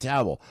for in a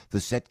towel. The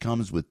set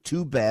comes with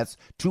 2 baths,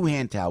 2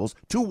 hand towels,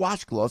 2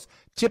 washcloths,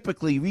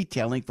 typically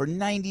retailing for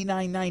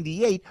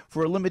 $99.98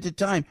 for a limited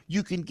time.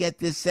 You can get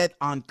this set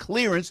on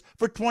clearance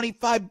for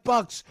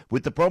 $25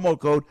 with the promo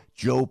code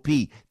Joe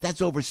P.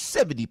 That's over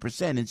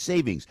 70% in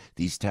savings.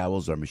 These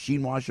towels are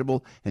machine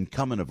washable and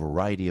come in a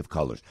variety of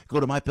colors. Go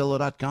to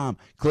MyPillow.com,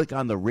 click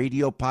on the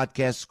radio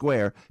podcast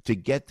square to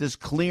get this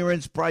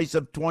clearance price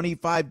of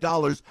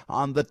 $25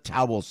 on the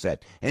towel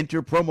set.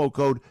 Enter promo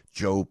code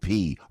Joe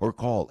P or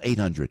call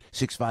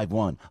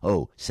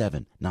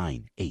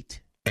 800-651-0798.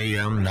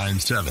 AM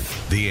 97,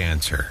 The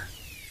Answer.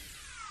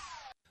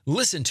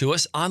 Listen to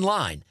us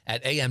online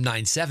at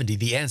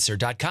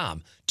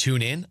am970theanswer.com.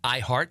 Tune in,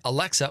 iHeart,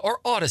 Alexa, or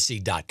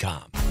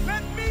Odyssey.com.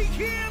 Let me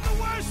hear the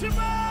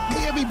worshiper!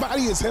 Hey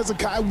everybody, it's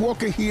Hezekiah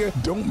Walker here.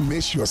 Don't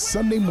miss your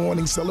Sunday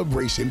morning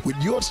celebration with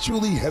yours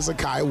truly,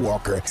 Hezekiah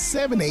Walker,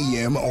 7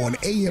 a.m. on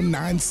AM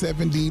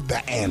 970,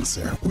 The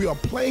Answer. We are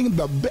playing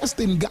the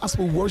best in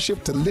gospel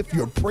worship to lift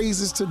your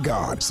praises to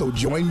God. So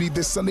join me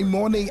this Sunday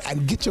morning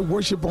and get your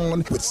worship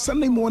on with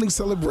Sunday morning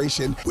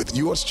celebration with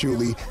yours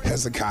truly,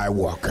 Hezekiah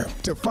Walker.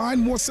 To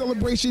find more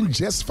celebration,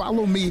 just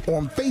follow me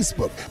on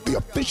Facebook, the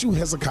official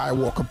Hezekiah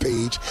Walker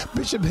page,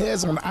 Bishop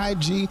Hez on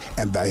IG,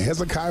 and the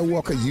Hezekiah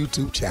Walker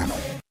YouTube channel.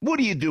 What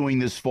are you doing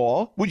this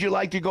fall? Would you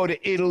like to go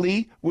to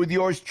Italy with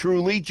yours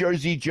truly,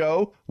 Jersey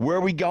Joe? Where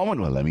are we going?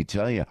 Well, let me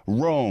tell you.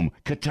 Rome,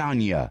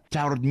 Catania,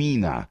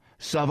 Taormina,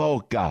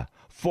 Savoca,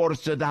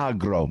 Forza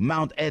d'Agro,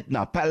 Mount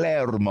Etna,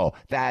 Palermo.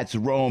 That's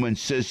Rome and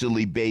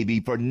Sicily, baby,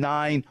 for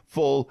 9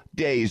 full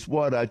days.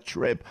 What a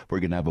trip. We're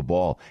going to have a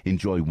ball,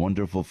 enjoy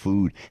wonderful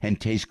food, and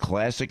taste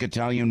classic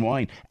Italian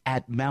wine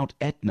at Mount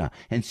Etna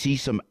and see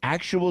some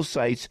actual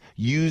sites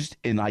used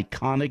in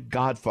iconic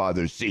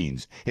Godfather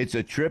scenes. It's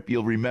a trip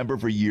you'll remember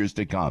for years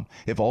to come.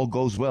 If all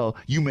goes well,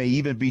 you may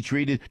even be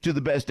treated to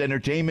the best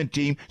entertainment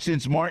team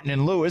since Martin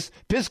and Lewis,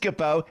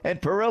 Piscopo,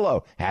 and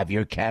Perillo. Have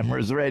your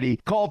cameras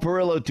ready. Call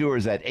Perillo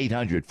Tours at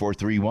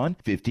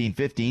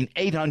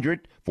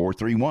 800-431-1515,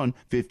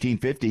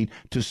 800-431-1515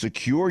 to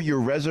secure your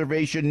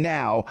reservation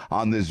now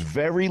on this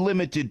very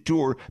limited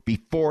tour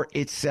before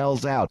it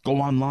sells out. Go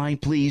online,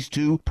 please,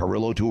 to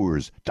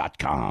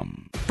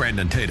PerilloTours.com.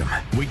 Brandon Tatum,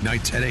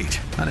 weeknights at 8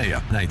 on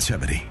AM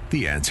 970,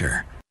 The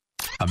Answer.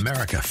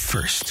 America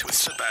First with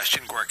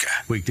Sebastian Gorka.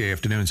 Weekday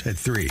afternoons at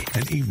 3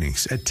 and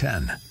evenings at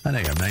 10 on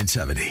AM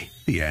 970,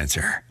 The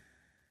Answer.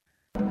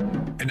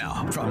 And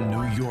now, from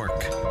New York,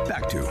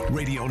 back to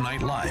Radio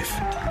Night Live.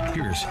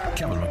 Here's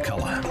Kevin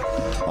McCullough.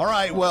 All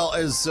right, well,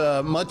 as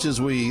much as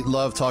we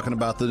love talking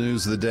about the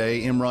news of the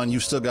day, Imran,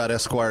 you've still got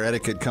Esquire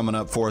Etiquette coming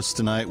up for us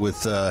tonight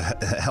with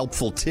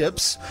helpful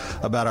tips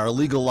about our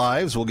legal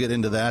lives. We'll get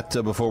into that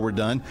before we're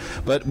done.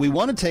 But we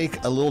want to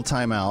take a little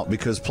time out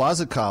because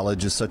Plaza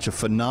College is such a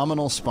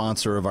phenomenal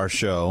sponsor of our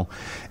show.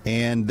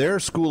 And their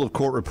School of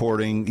Court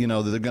Reporting, you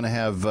know, they're going to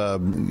have,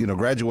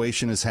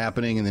 graduation is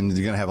happening, and then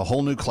they're going to have a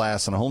whole new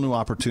class and a whole new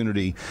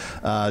opportunity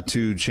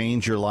to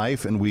change your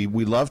life. And we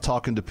love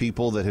talking to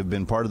people that have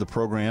been part of the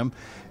program.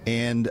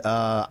 And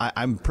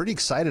I'm pretty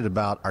excited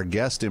about our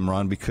guest,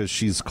 Imran, because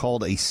she's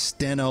called a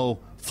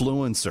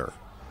steno-fluencer.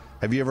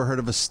 Have you ever heard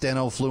of a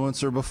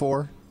steno-fluencer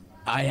before?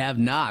 I have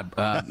not.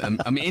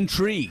 I'm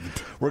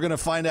intrigued. We're going to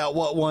find out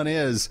what one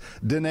is.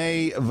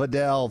 Danae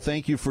Vidal,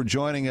 thank you for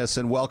joining us,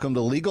 and welcome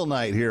to Legal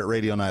Night here at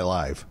Radio Night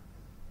Live.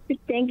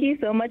 Thank you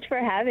so much for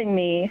having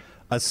me.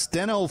 A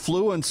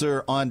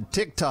steno-fluencer on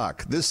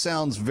TikTok. This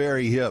sounds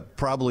very hip,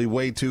 probably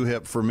way too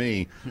hip for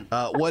me.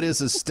 What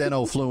is a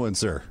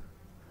steno-fluencer?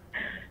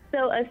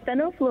 So a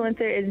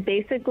steno-fluencer is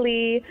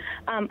basically,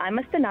 I'm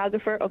a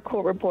stenographer, a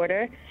court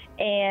reporter,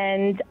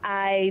 and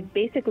I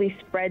basically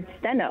spread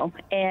steno.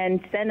 And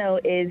steno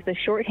is the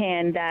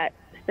shorthand that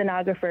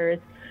stenographers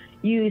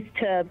use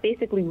to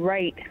basically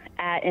write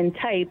at and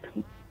type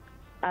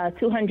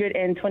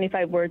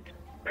 225 words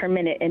per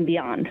minute and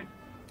beyond.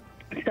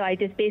 So I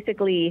just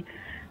basically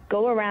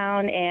go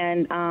around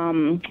and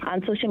on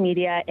social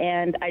media,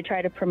 and I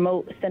try to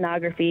promote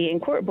stenography in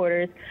court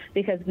reporters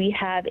because we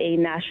have a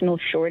national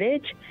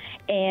shortage,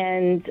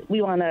 and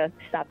we want to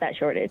stop that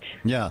shortage.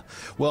 Yeah.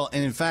 Well,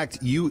 and in fact,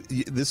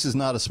 this is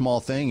not a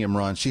small thing,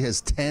 Imran. She has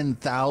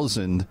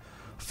 10,000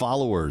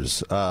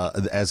 followers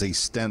as a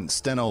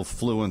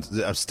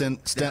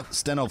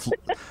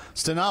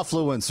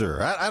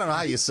stenofluencer. I don't know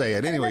how you say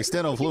it. Anyway,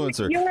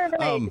 stenofluencer. You're right,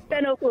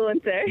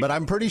 stenofluencer. But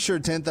I'm pretty sure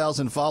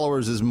 10,000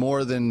 followers is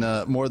more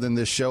than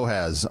this show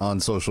has on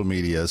social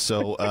media.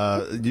 So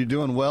you're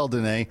doing well,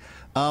 Danae.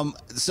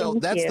 So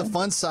that's the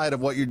fun side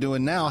of what you're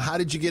doing now. How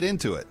did you get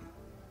into it?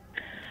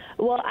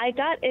 Well, I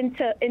got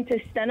into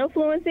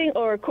stenofluencing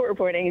or court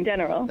reporting in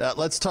general.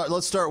 Let's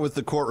start with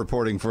the court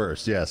reporting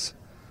first. Yes.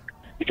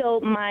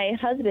 So my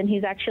husband,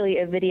 he's actually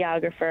a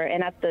videographer,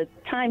 and at the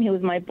time he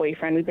was my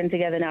boyfriend. We've been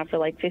together now for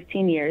like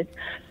 15 years.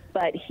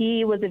 But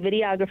he was a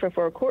videographer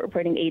for a court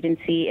reporting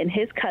agency, and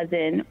his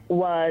cousin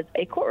was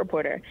a court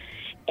reporter.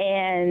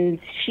 And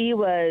she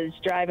was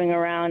driving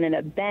around in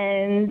a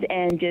Benz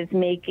and just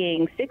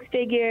making six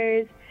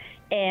figures.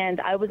 And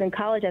I was in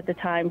college at the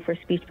time for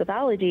speech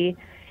pathology,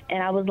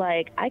 and I was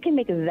like, I can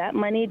make that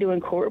money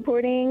doing court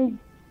reporting,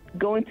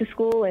 going to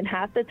school in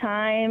half the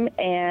time.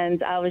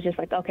 And I was just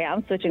like, okay,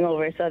 I'm switching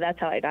over. So that's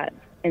how I got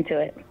into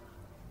it.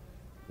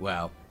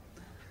 Wow.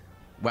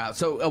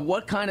 So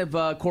what kind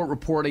of court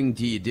reporting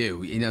do you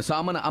do? So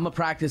I'm a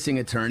practicing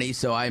attorney,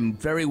 so I'm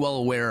very well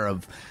aware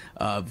of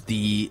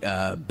the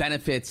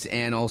benefits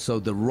and also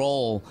the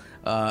role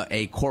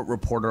a court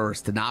reporter or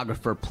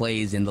stenographer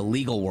plays in the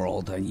legal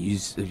world. I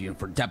use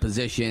for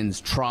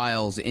depositions,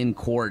 trials, in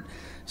court,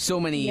 so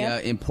many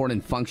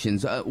important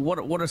functions.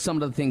 What are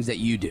some of the things that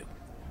you do?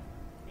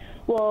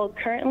 Well,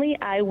 currently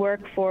I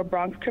work for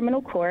Bronx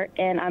Criminal Court,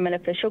 and I'm an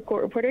official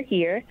court reporter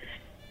here,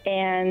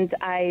 and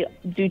I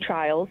do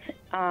trials.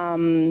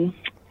 And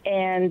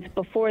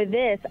before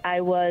this,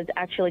 I was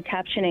actually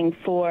captioning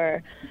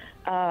for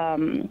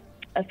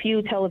a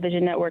few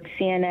television networks,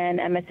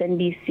 CNN,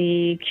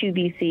 MSNBC,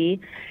 QVC,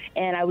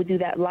 and I would do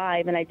that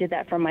live, and I did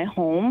that from my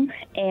home.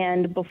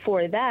 And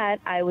before that,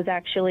 I was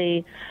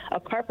actually a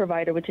car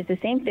provider, which is the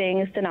same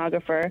thing, a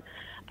stenographer,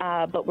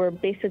 but we're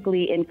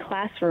basically in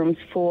classrooms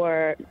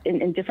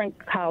in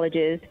different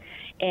colleges,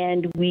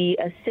 and we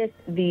assist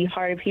the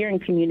hard of hearing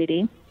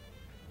community,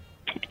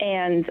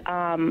 and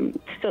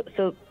so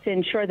to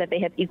ensure that they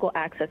have equal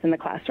access in the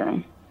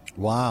classroom.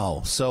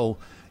 Wow. So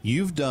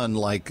you've done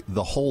like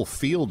the whole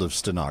field of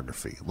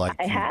stenography. Like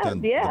I have,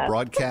 done the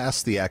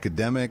broadcast, the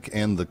academic,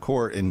 and the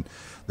court, and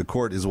the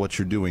court is what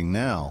you're doing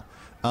now.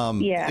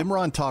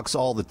 Imran talks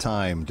all the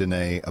time,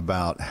 Danae,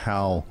 about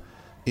how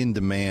in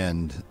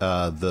demand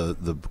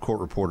the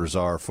court reporters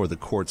are for the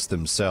courts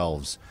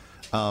themselves.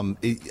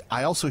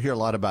 I also hear a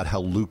lot about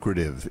how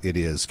lucrative it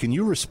is. Can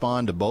you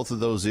respond to both of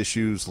those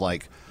issues,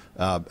 like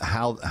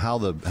how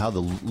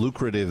the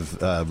lucrative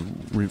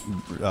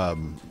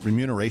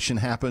remuneration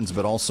happens,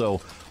 but also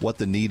what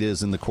the need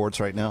is in the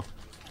courts right now?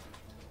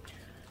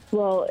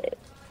 Well,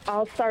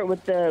 I'll start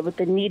with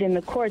the need in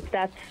the courts.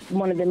 That's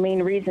one of the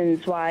main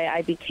reasons why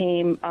I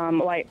became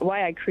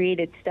why I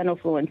created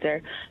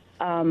Stenofluencer.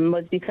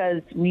 Was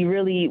because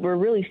we're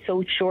really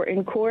so short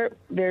in court.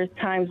 There's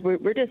times we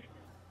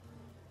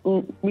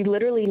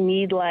literally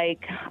need,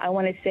 like, I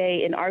want to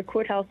say in our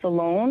courthouse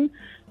alone,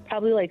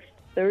 probably like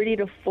 30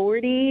 to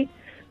 40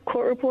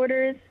 court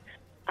reporters.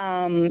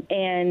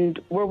 And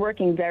we're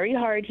working very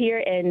hard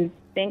here. And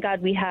thank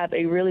God we have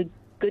a really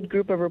good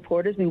group of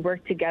reporters. We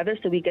work together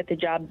so we get the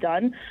job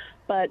done.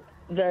 But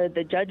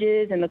the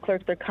judges and the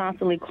clerks are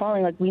constantly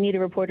calling, like, we need a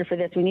reporter for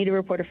this, we need a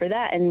reporter for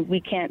that, and we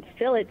can't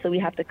fill it, so we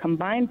have to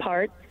combine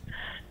parts.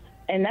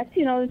 And that's,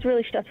 it's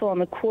really stressful on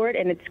the court,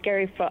 and it's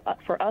scary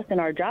for us in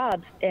our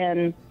jobs.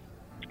 And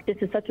this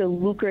is such a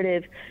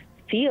lucrative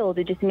field.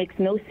 It just makes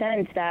no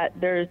sense that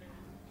there's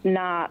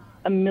not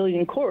a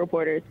million court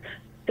reporters.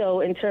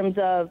 So in terms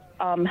of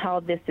how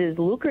this is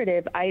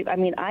lucrative, I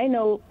mean, I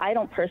know I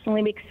don't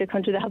personally make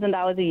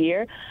 $600,000 a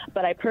year,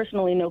 but I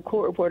personally know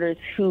court reporters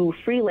who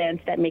freelance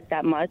that make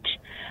that much.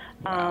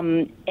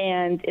 And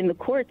in the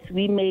courts,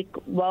 we make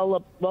well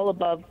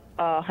above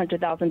 $100,000,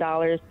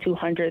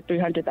 $200,000,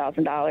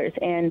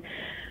 $300,000. And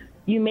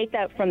you make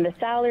that from the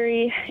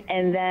salary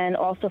and then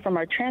also from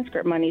our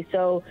transcript money.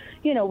 So,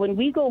 when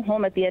we go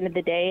home at the end of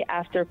the day,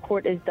 after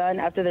court is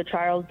done, after the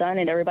trial's done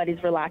and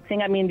everybody's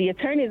relaxing, I mean, the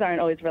attorneys aren't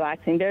always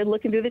relaxing. They're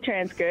looking through the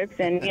transcripts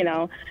and,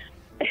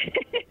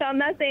 I'm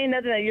not saying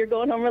nothing that you're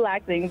going home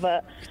relaxing,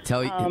 but,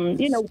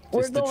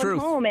 we're going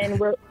home and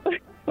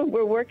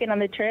we're working on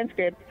the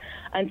transcript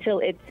until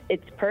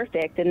it's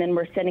perfect, and then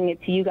we're sending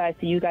it to you guys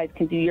so you guys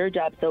can do your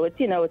job. So it's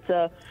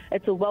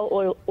it's a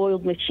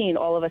well-oiled machine,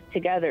 all of us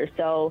together.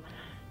 So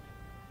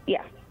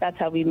yeah, that's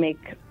how we make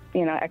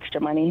extra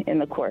money in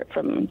the court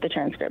from the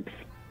transcripts.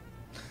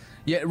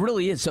 Yeah, it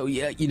really is. So,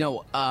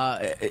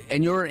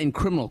 and you're in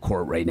criminal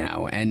court right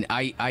now, and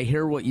I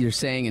hear what you're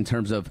saying in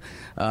terms of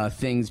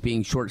things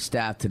being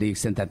short-staffed to the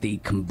extent that they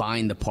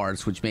combine the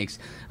parts, which makes,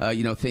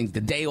 things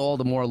the day all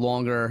the more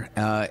longer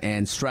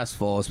and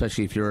stressful,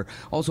 especially if you're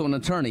also an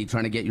attorney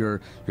trying to get your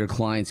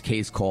client's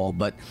case called.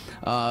 But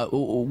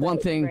one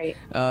thing,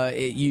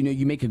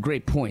 you make a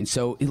great point.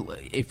 So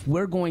if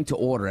we're going to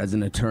order, as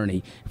an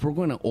attorney, if we're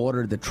going to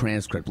order the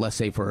transcript, let's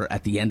say for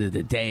at the end of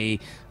the day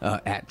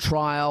at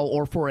trial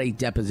or for a take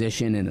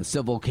deposition in a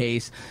civil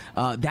case.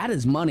 That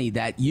is money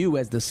that you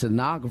as the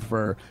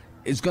stenographer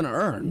is going to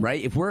earn,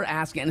 right? If we're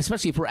asking, and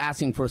especially if we're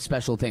asking for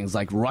special things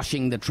like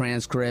rushing the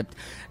transcript,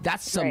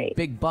 that's some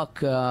big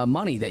buck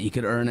money that you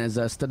could earn as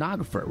a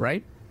stenographer,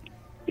 right?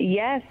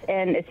 Yes,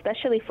 and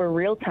especially for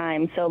real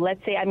time. So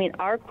let's say,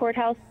 our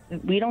courthouse,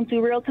 we don't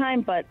do real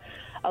time, but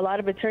a lot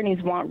of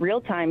attorneys want real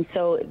time.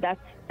 So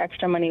that's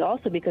extra money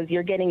also because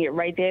you're getting it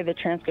right there, the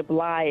transcript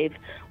live,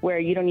 where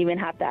you don't even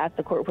have to ask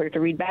the court reporter to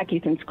read back.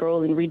 You can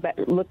scroll and read back,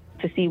 look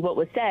to see what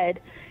was said.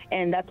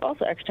 And that's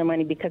also extra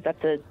money because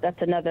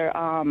that's another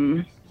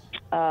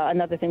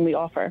another thing we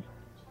offer.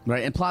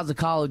 Right, and Plaza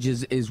College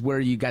is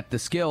where you got the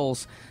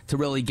skills to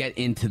really get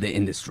into the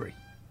industry.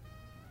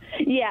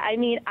 Yeah,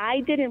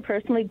 I didn't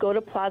personally go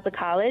to Plaza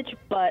College,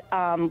 but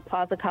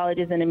Plaza College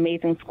is an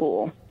amazing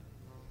school.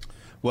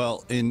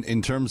 Well,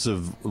 in terms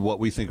of what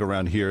we think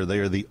around here, they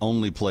are the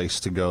only place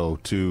to go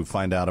to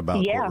find out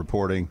about court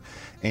reporting.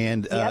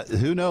 And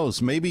who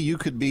knows, maybe you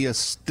could be a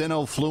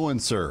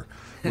stenofluencer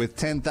with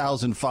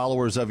 10,000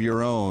 followers of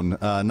your own,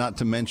 not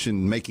to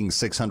mention making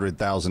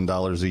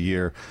 $600,000 a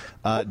year.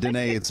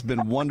 Danae, it's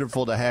been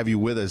wonderful to have you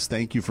with us.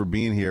 Thank you for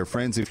being here.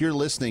 Friends, if you're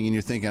listening and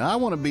you're thinking, I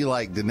want to be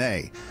like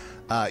Danae,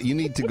 you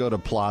need to go to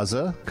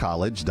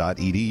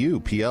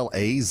plazacollege.edu,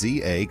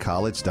 Plaza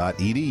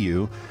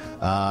college.edu,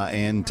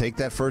 and take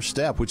that first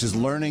step, which is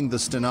learning the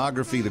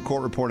stenography, the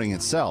court reporting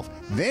itself.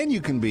 Then you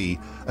can be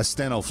a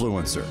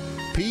stenofluencer.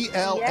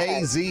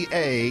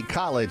 Plaza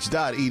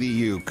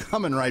college.edu.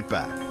 Coming right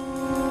back.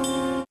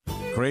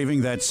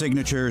 Craving that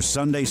signature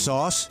Sunday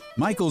sauce?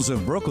 Michael's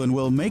of Brooklyn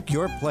will make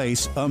your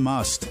place a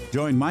must.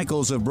 Join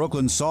Michael's of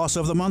Brooklyn Sauce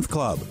of the Month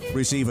Club.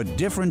 Receive a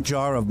different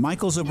jar of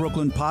Michael's of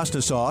Brooklyn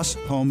pasta sauce,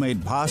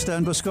 homemade pasta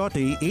and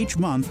biscotti each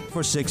month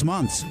for 6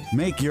 months.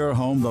 Make your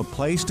home the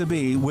place to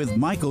be with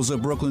Michael's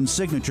of Brooklyn's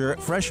signature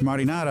fresh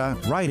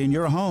marinara right in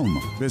your home.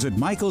 Visit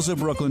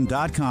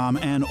michaelsofbrooklyn.com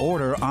and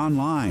order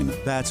online.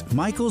 That's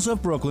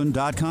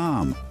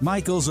michaelsofbrooklyn.com.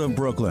 Michael's of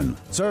Brooklyn,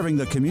 serving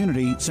the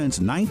community since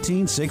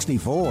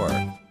 1964.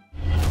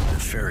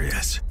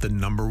 Nefarious, the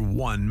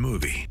 #1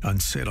 movie on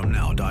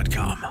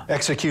salemnow.com.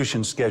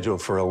 Execution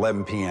scheduled for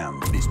 11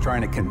 p.m. He's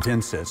trying to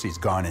convince us he's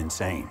gone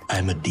insane.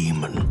 I'm a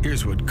demon.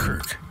 Here's what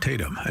Kirk,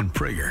 Tatum, and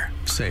Prager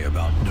say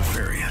about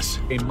Nefarious.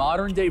 A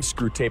modern-day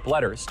Screwtape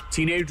Letters.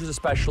 Teenagers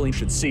especially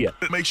should see it.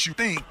 It makes you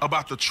think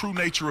about the true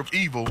nature of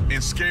evil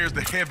and scares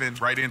the heaven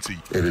right into you.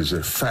 It is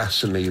a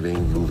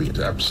fascinating movie. It's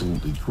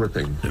absolutely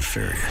gripping.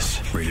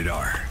 Nefarious, rated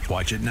R.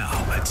 Watch it now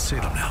at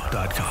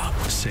salemnow.com.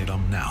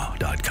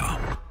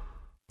 salemnow.com.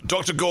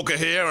 Dr. Gorka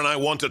here, and I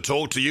want to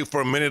talk to you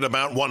for a minute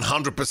about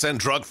 100%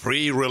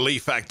 drug-free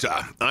Relief Factor.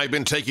 I've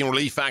been taking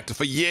Relief Factor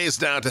for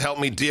years now to help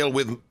me deal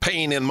with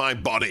pain in my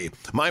body.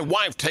 My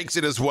wife takes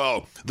it as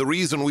well. The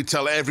reason we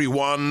tell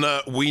everyone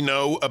we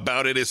know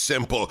about it is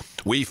simple.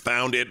 We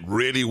found it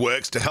really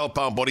works to help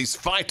our bodies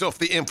fight off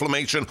the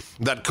inflammation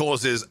that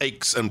causes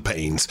aches and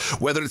pains.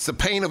 Whether it's the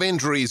pain of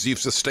injuries you've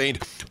sustained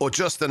or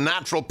just the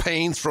natural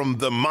pains from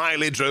the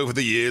mileage over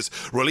the years,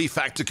 Relief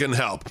Factor can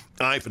help.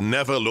 I've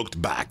never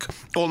looked back.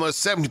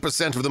 Almost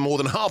 70% of the more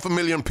than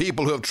 500,000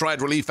 people who have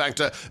tried Relief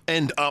Factor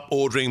end up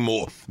ordering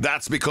more.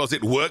 That's because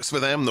it works for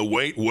them the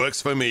way it works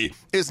for me.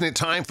 Isn't it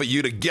time for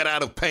you to get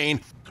out of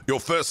pain? Your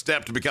first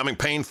step to becoming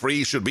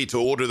pain-free should be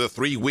to order the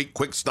 3-week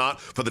quick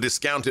start for the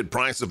discounted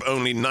price of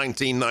only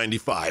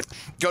 $19.95.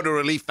 Go to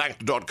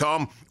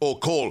relieffactor.com or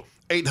call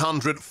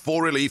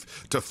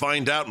 800-4RELIEF to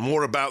find out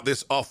more about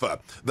this offer.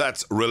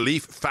 That's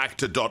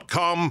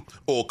relieffactor.com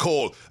or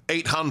call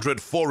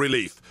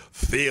 800-4RELIEF.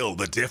 Feel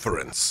the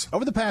difference.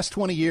 Over the past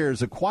 20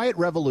 years, a quiet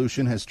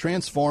revolution has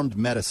transformed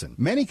medicine.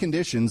 Many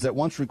conditions that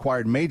once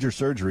required major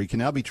surgery can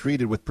now be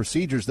treated with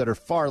procedures that are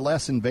far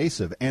less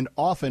invasive and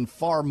often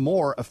far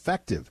more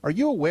effective. Are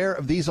you aware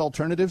of these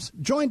alternatives?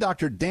 Join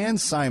Dr. Dan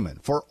Simon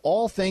for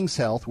All Things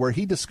Health, where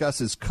he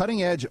discusses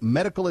cutting-edge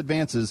medical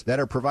advances that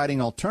are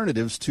providing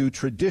alternatives to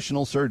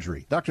traditional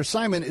surgery. Dr.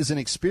 Simon is an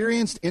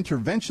experienced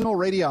interventional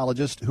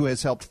radiologist who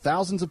has helped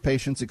thousands of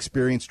patients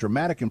experience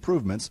dramatic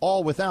improvements,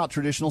 all without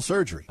traditional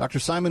surgery. Dr.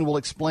 Simon will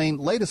explain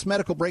latest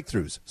medical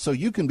breakthroughs so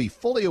you can be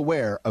fully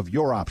aware of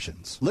your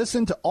options.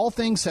 Listen to All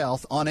Things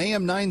Health on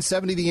AM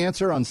 970 The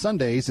Answer on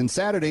Sundays and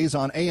Saturdays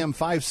on AM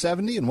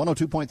 570 and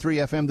 102.3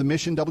 FM The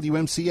Mission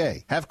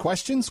WMCA. Have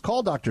questions?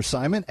 Call Dr.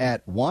 Simon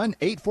at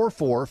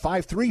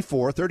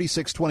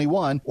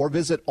 1-844-534-3621 or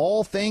visit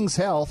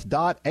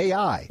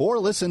allthingshealth.ai or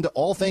listen to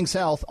All Things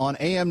Health on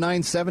AM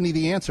 970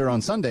 The Answer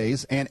on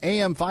Sundays and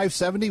AM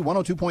 570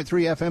 102.3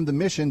 FM The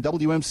Mission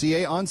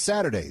WMCA on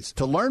Saturdays.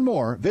 To learn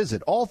more,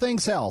 visit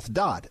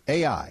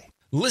allthingshealth.ai.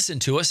 Listen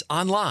to us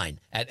online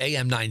at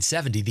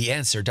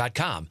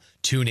am970theanswer.com.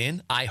 Tune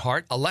in,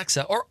 iHeart,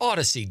 Alexa, or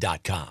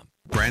Odyssey.com.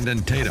 Brandon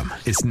Tatum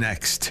is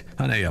next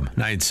on AM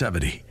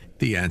 970.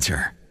 The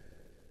Answer.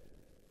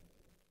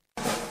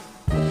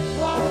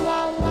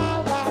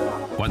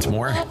 Once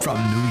more from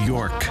New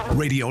York,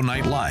 Radio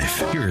Night Live.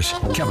 Here's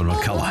Kevin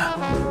McCullough.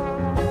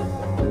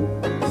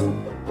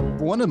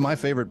 one of my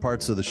favorite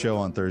parts of the show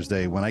on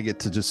Thursday, when I get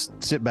to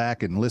just sit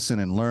back and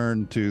listen and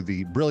learn to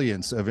the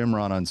brilliance of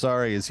Imran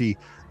Ansari, is he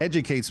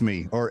educates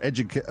me or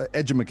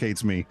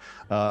educates me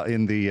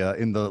in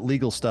the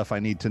legal stuff I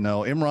need to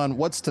know. Imran,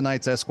 what's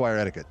tonight's Esquire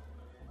etiquette?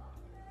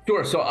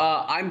 Sure. So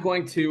I'm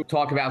going to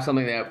talk about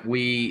something that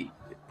we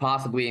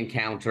possibly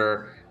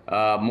encounter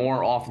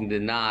more often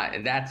than not,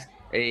 and that's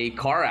a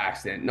car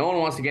accident. No one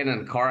wants to get in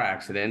a car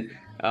accident.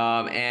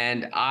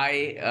 And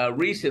I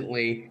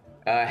recently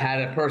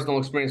had a personal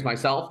experience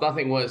myself.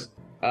 Nothing was,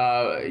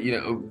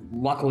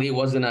 luckily it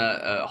wasn't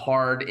a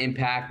hard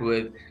impact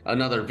with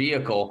another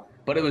vehicle,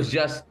 but it was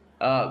just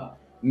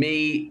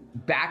me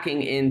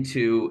backing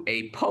into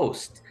a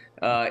post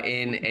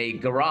in a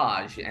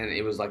garage, and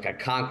it was like a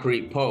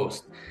concrete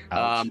post.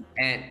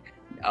 My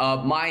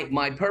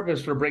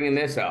purpose for bringing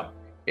this up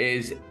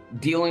is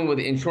dealing with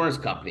insurance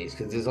companies,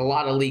 because there's a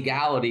lot of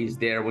legalities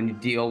there when you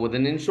deal with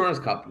an insurance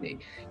company.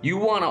 You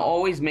want to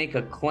always make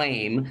a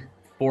claim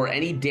for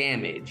any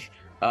damage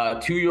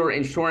to your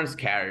insurance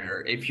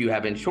carrier, if you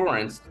have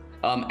insurance,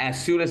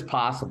 as soon as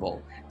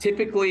possible.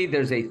 Typically,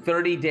 there's a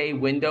 30-day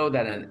window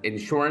that an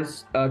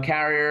insurance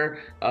carrier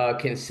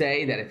can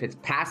say that if it's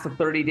past the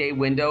 30-day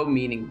window,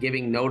 meaning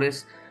giving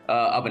notice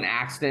of an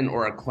accident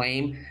or a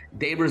claim,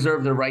 they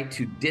reserve the right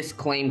to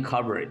disclaim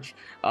coverage.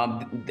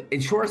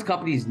 Insurance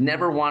companies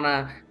never want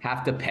to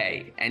have to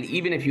pay. And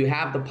even if you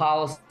have the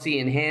policy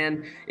in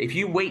hand, if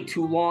you wait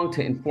too long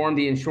to inform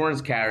the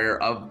insurance carrier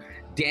of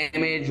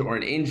damage or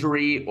an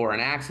injury or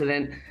an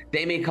accident,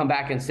 they may come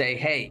back and say,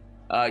 hey,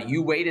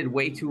 you waited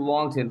way too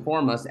long to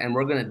inform us, and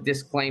we're going to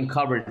disclaim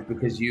coverage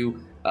because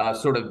you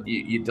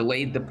you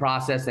delayed the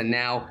process, and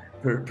now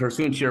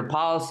pursuant to your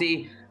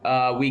policy,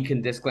 we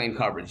can disclaim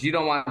coverage. You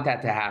don't want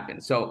that to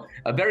happen. So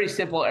a very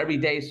simple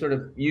everyday sort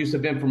of use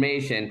of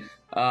information.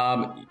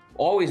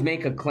 Always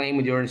make a claim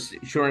with your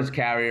insurance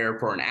carrier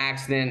for an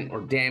accident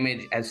or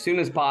damage as soon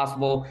as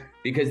possible,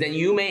 because then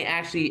you may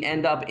actually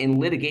end up in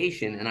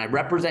litigation. And I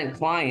represent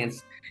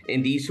clients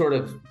in these sort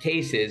of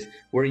cases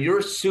where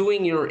you're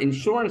suing your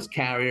insurance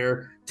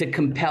carrier to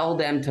compel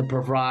them to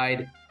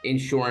provide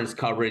insurance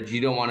coverage.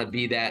 You don't want to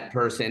be that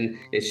person.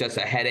 It's just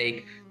a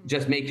headache.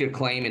 Just make your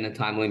claim in a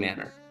timely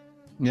manner.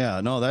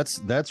 Yeah, no,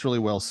 that's really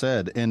well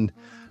said. And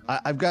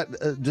I've got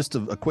just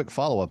a quick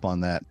follow-up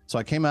on that. So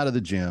I came out of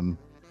the gym.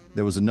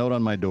 There was a note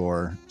on my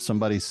door.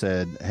 Somebody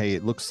said, hey,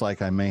 it looks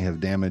like I may have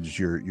damaged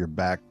your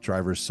back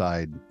driver's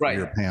side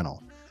rear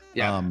panel.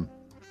 Yeah.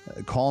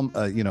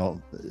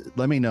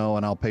 Let me know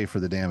and I'll pay for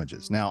the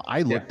damages. Now,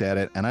 I looked at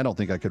it and I don't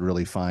think I could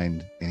really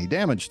find any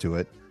damage to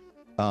it.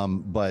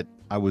 But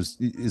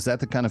is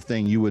that the kind of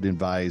thing you would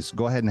advise?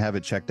 Go ahead and have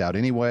it checked out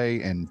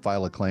anyway and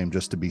file a claim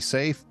just to be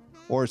safe,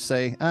 or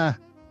say,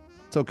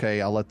 it's okay,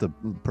 I'll let the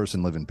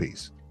person live in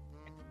peace?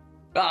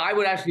 I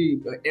would actually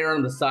err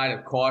on the side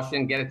of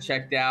caution. Get it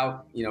checked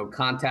out,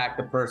 contact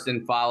the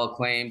person, file a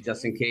claim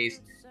just in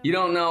case. You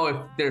don't know if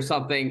there's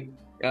something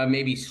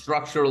maybe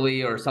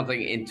structurally or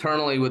something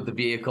internally with the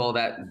vehicle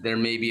that there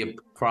may be a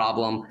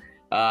problem.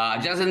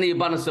 Just in the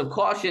abundance of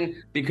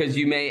caution, because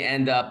you may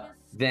end up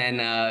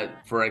then,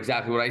 for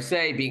exactly what I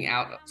say, being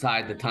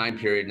outside the time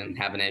period and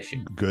have an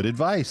issue. Good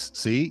advice.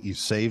 See, you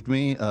saved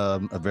me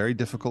a very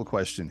difficult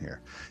question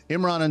here.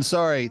 Imran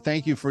Ansari,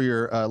 thank you for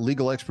your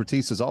legal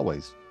expertise as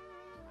always.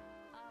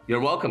 You're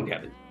welcome,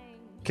 Kevin.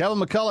 Kevin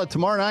McCullough,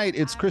 tomorrow night,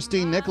 it's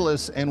Christine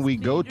Nicholas, and we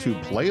go to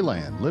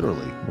Playland,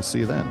 literally. We'll see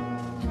you then.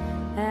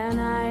 And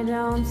I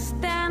don't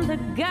stand the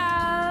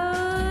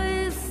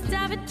ghost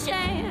of a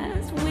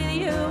chance with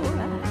you.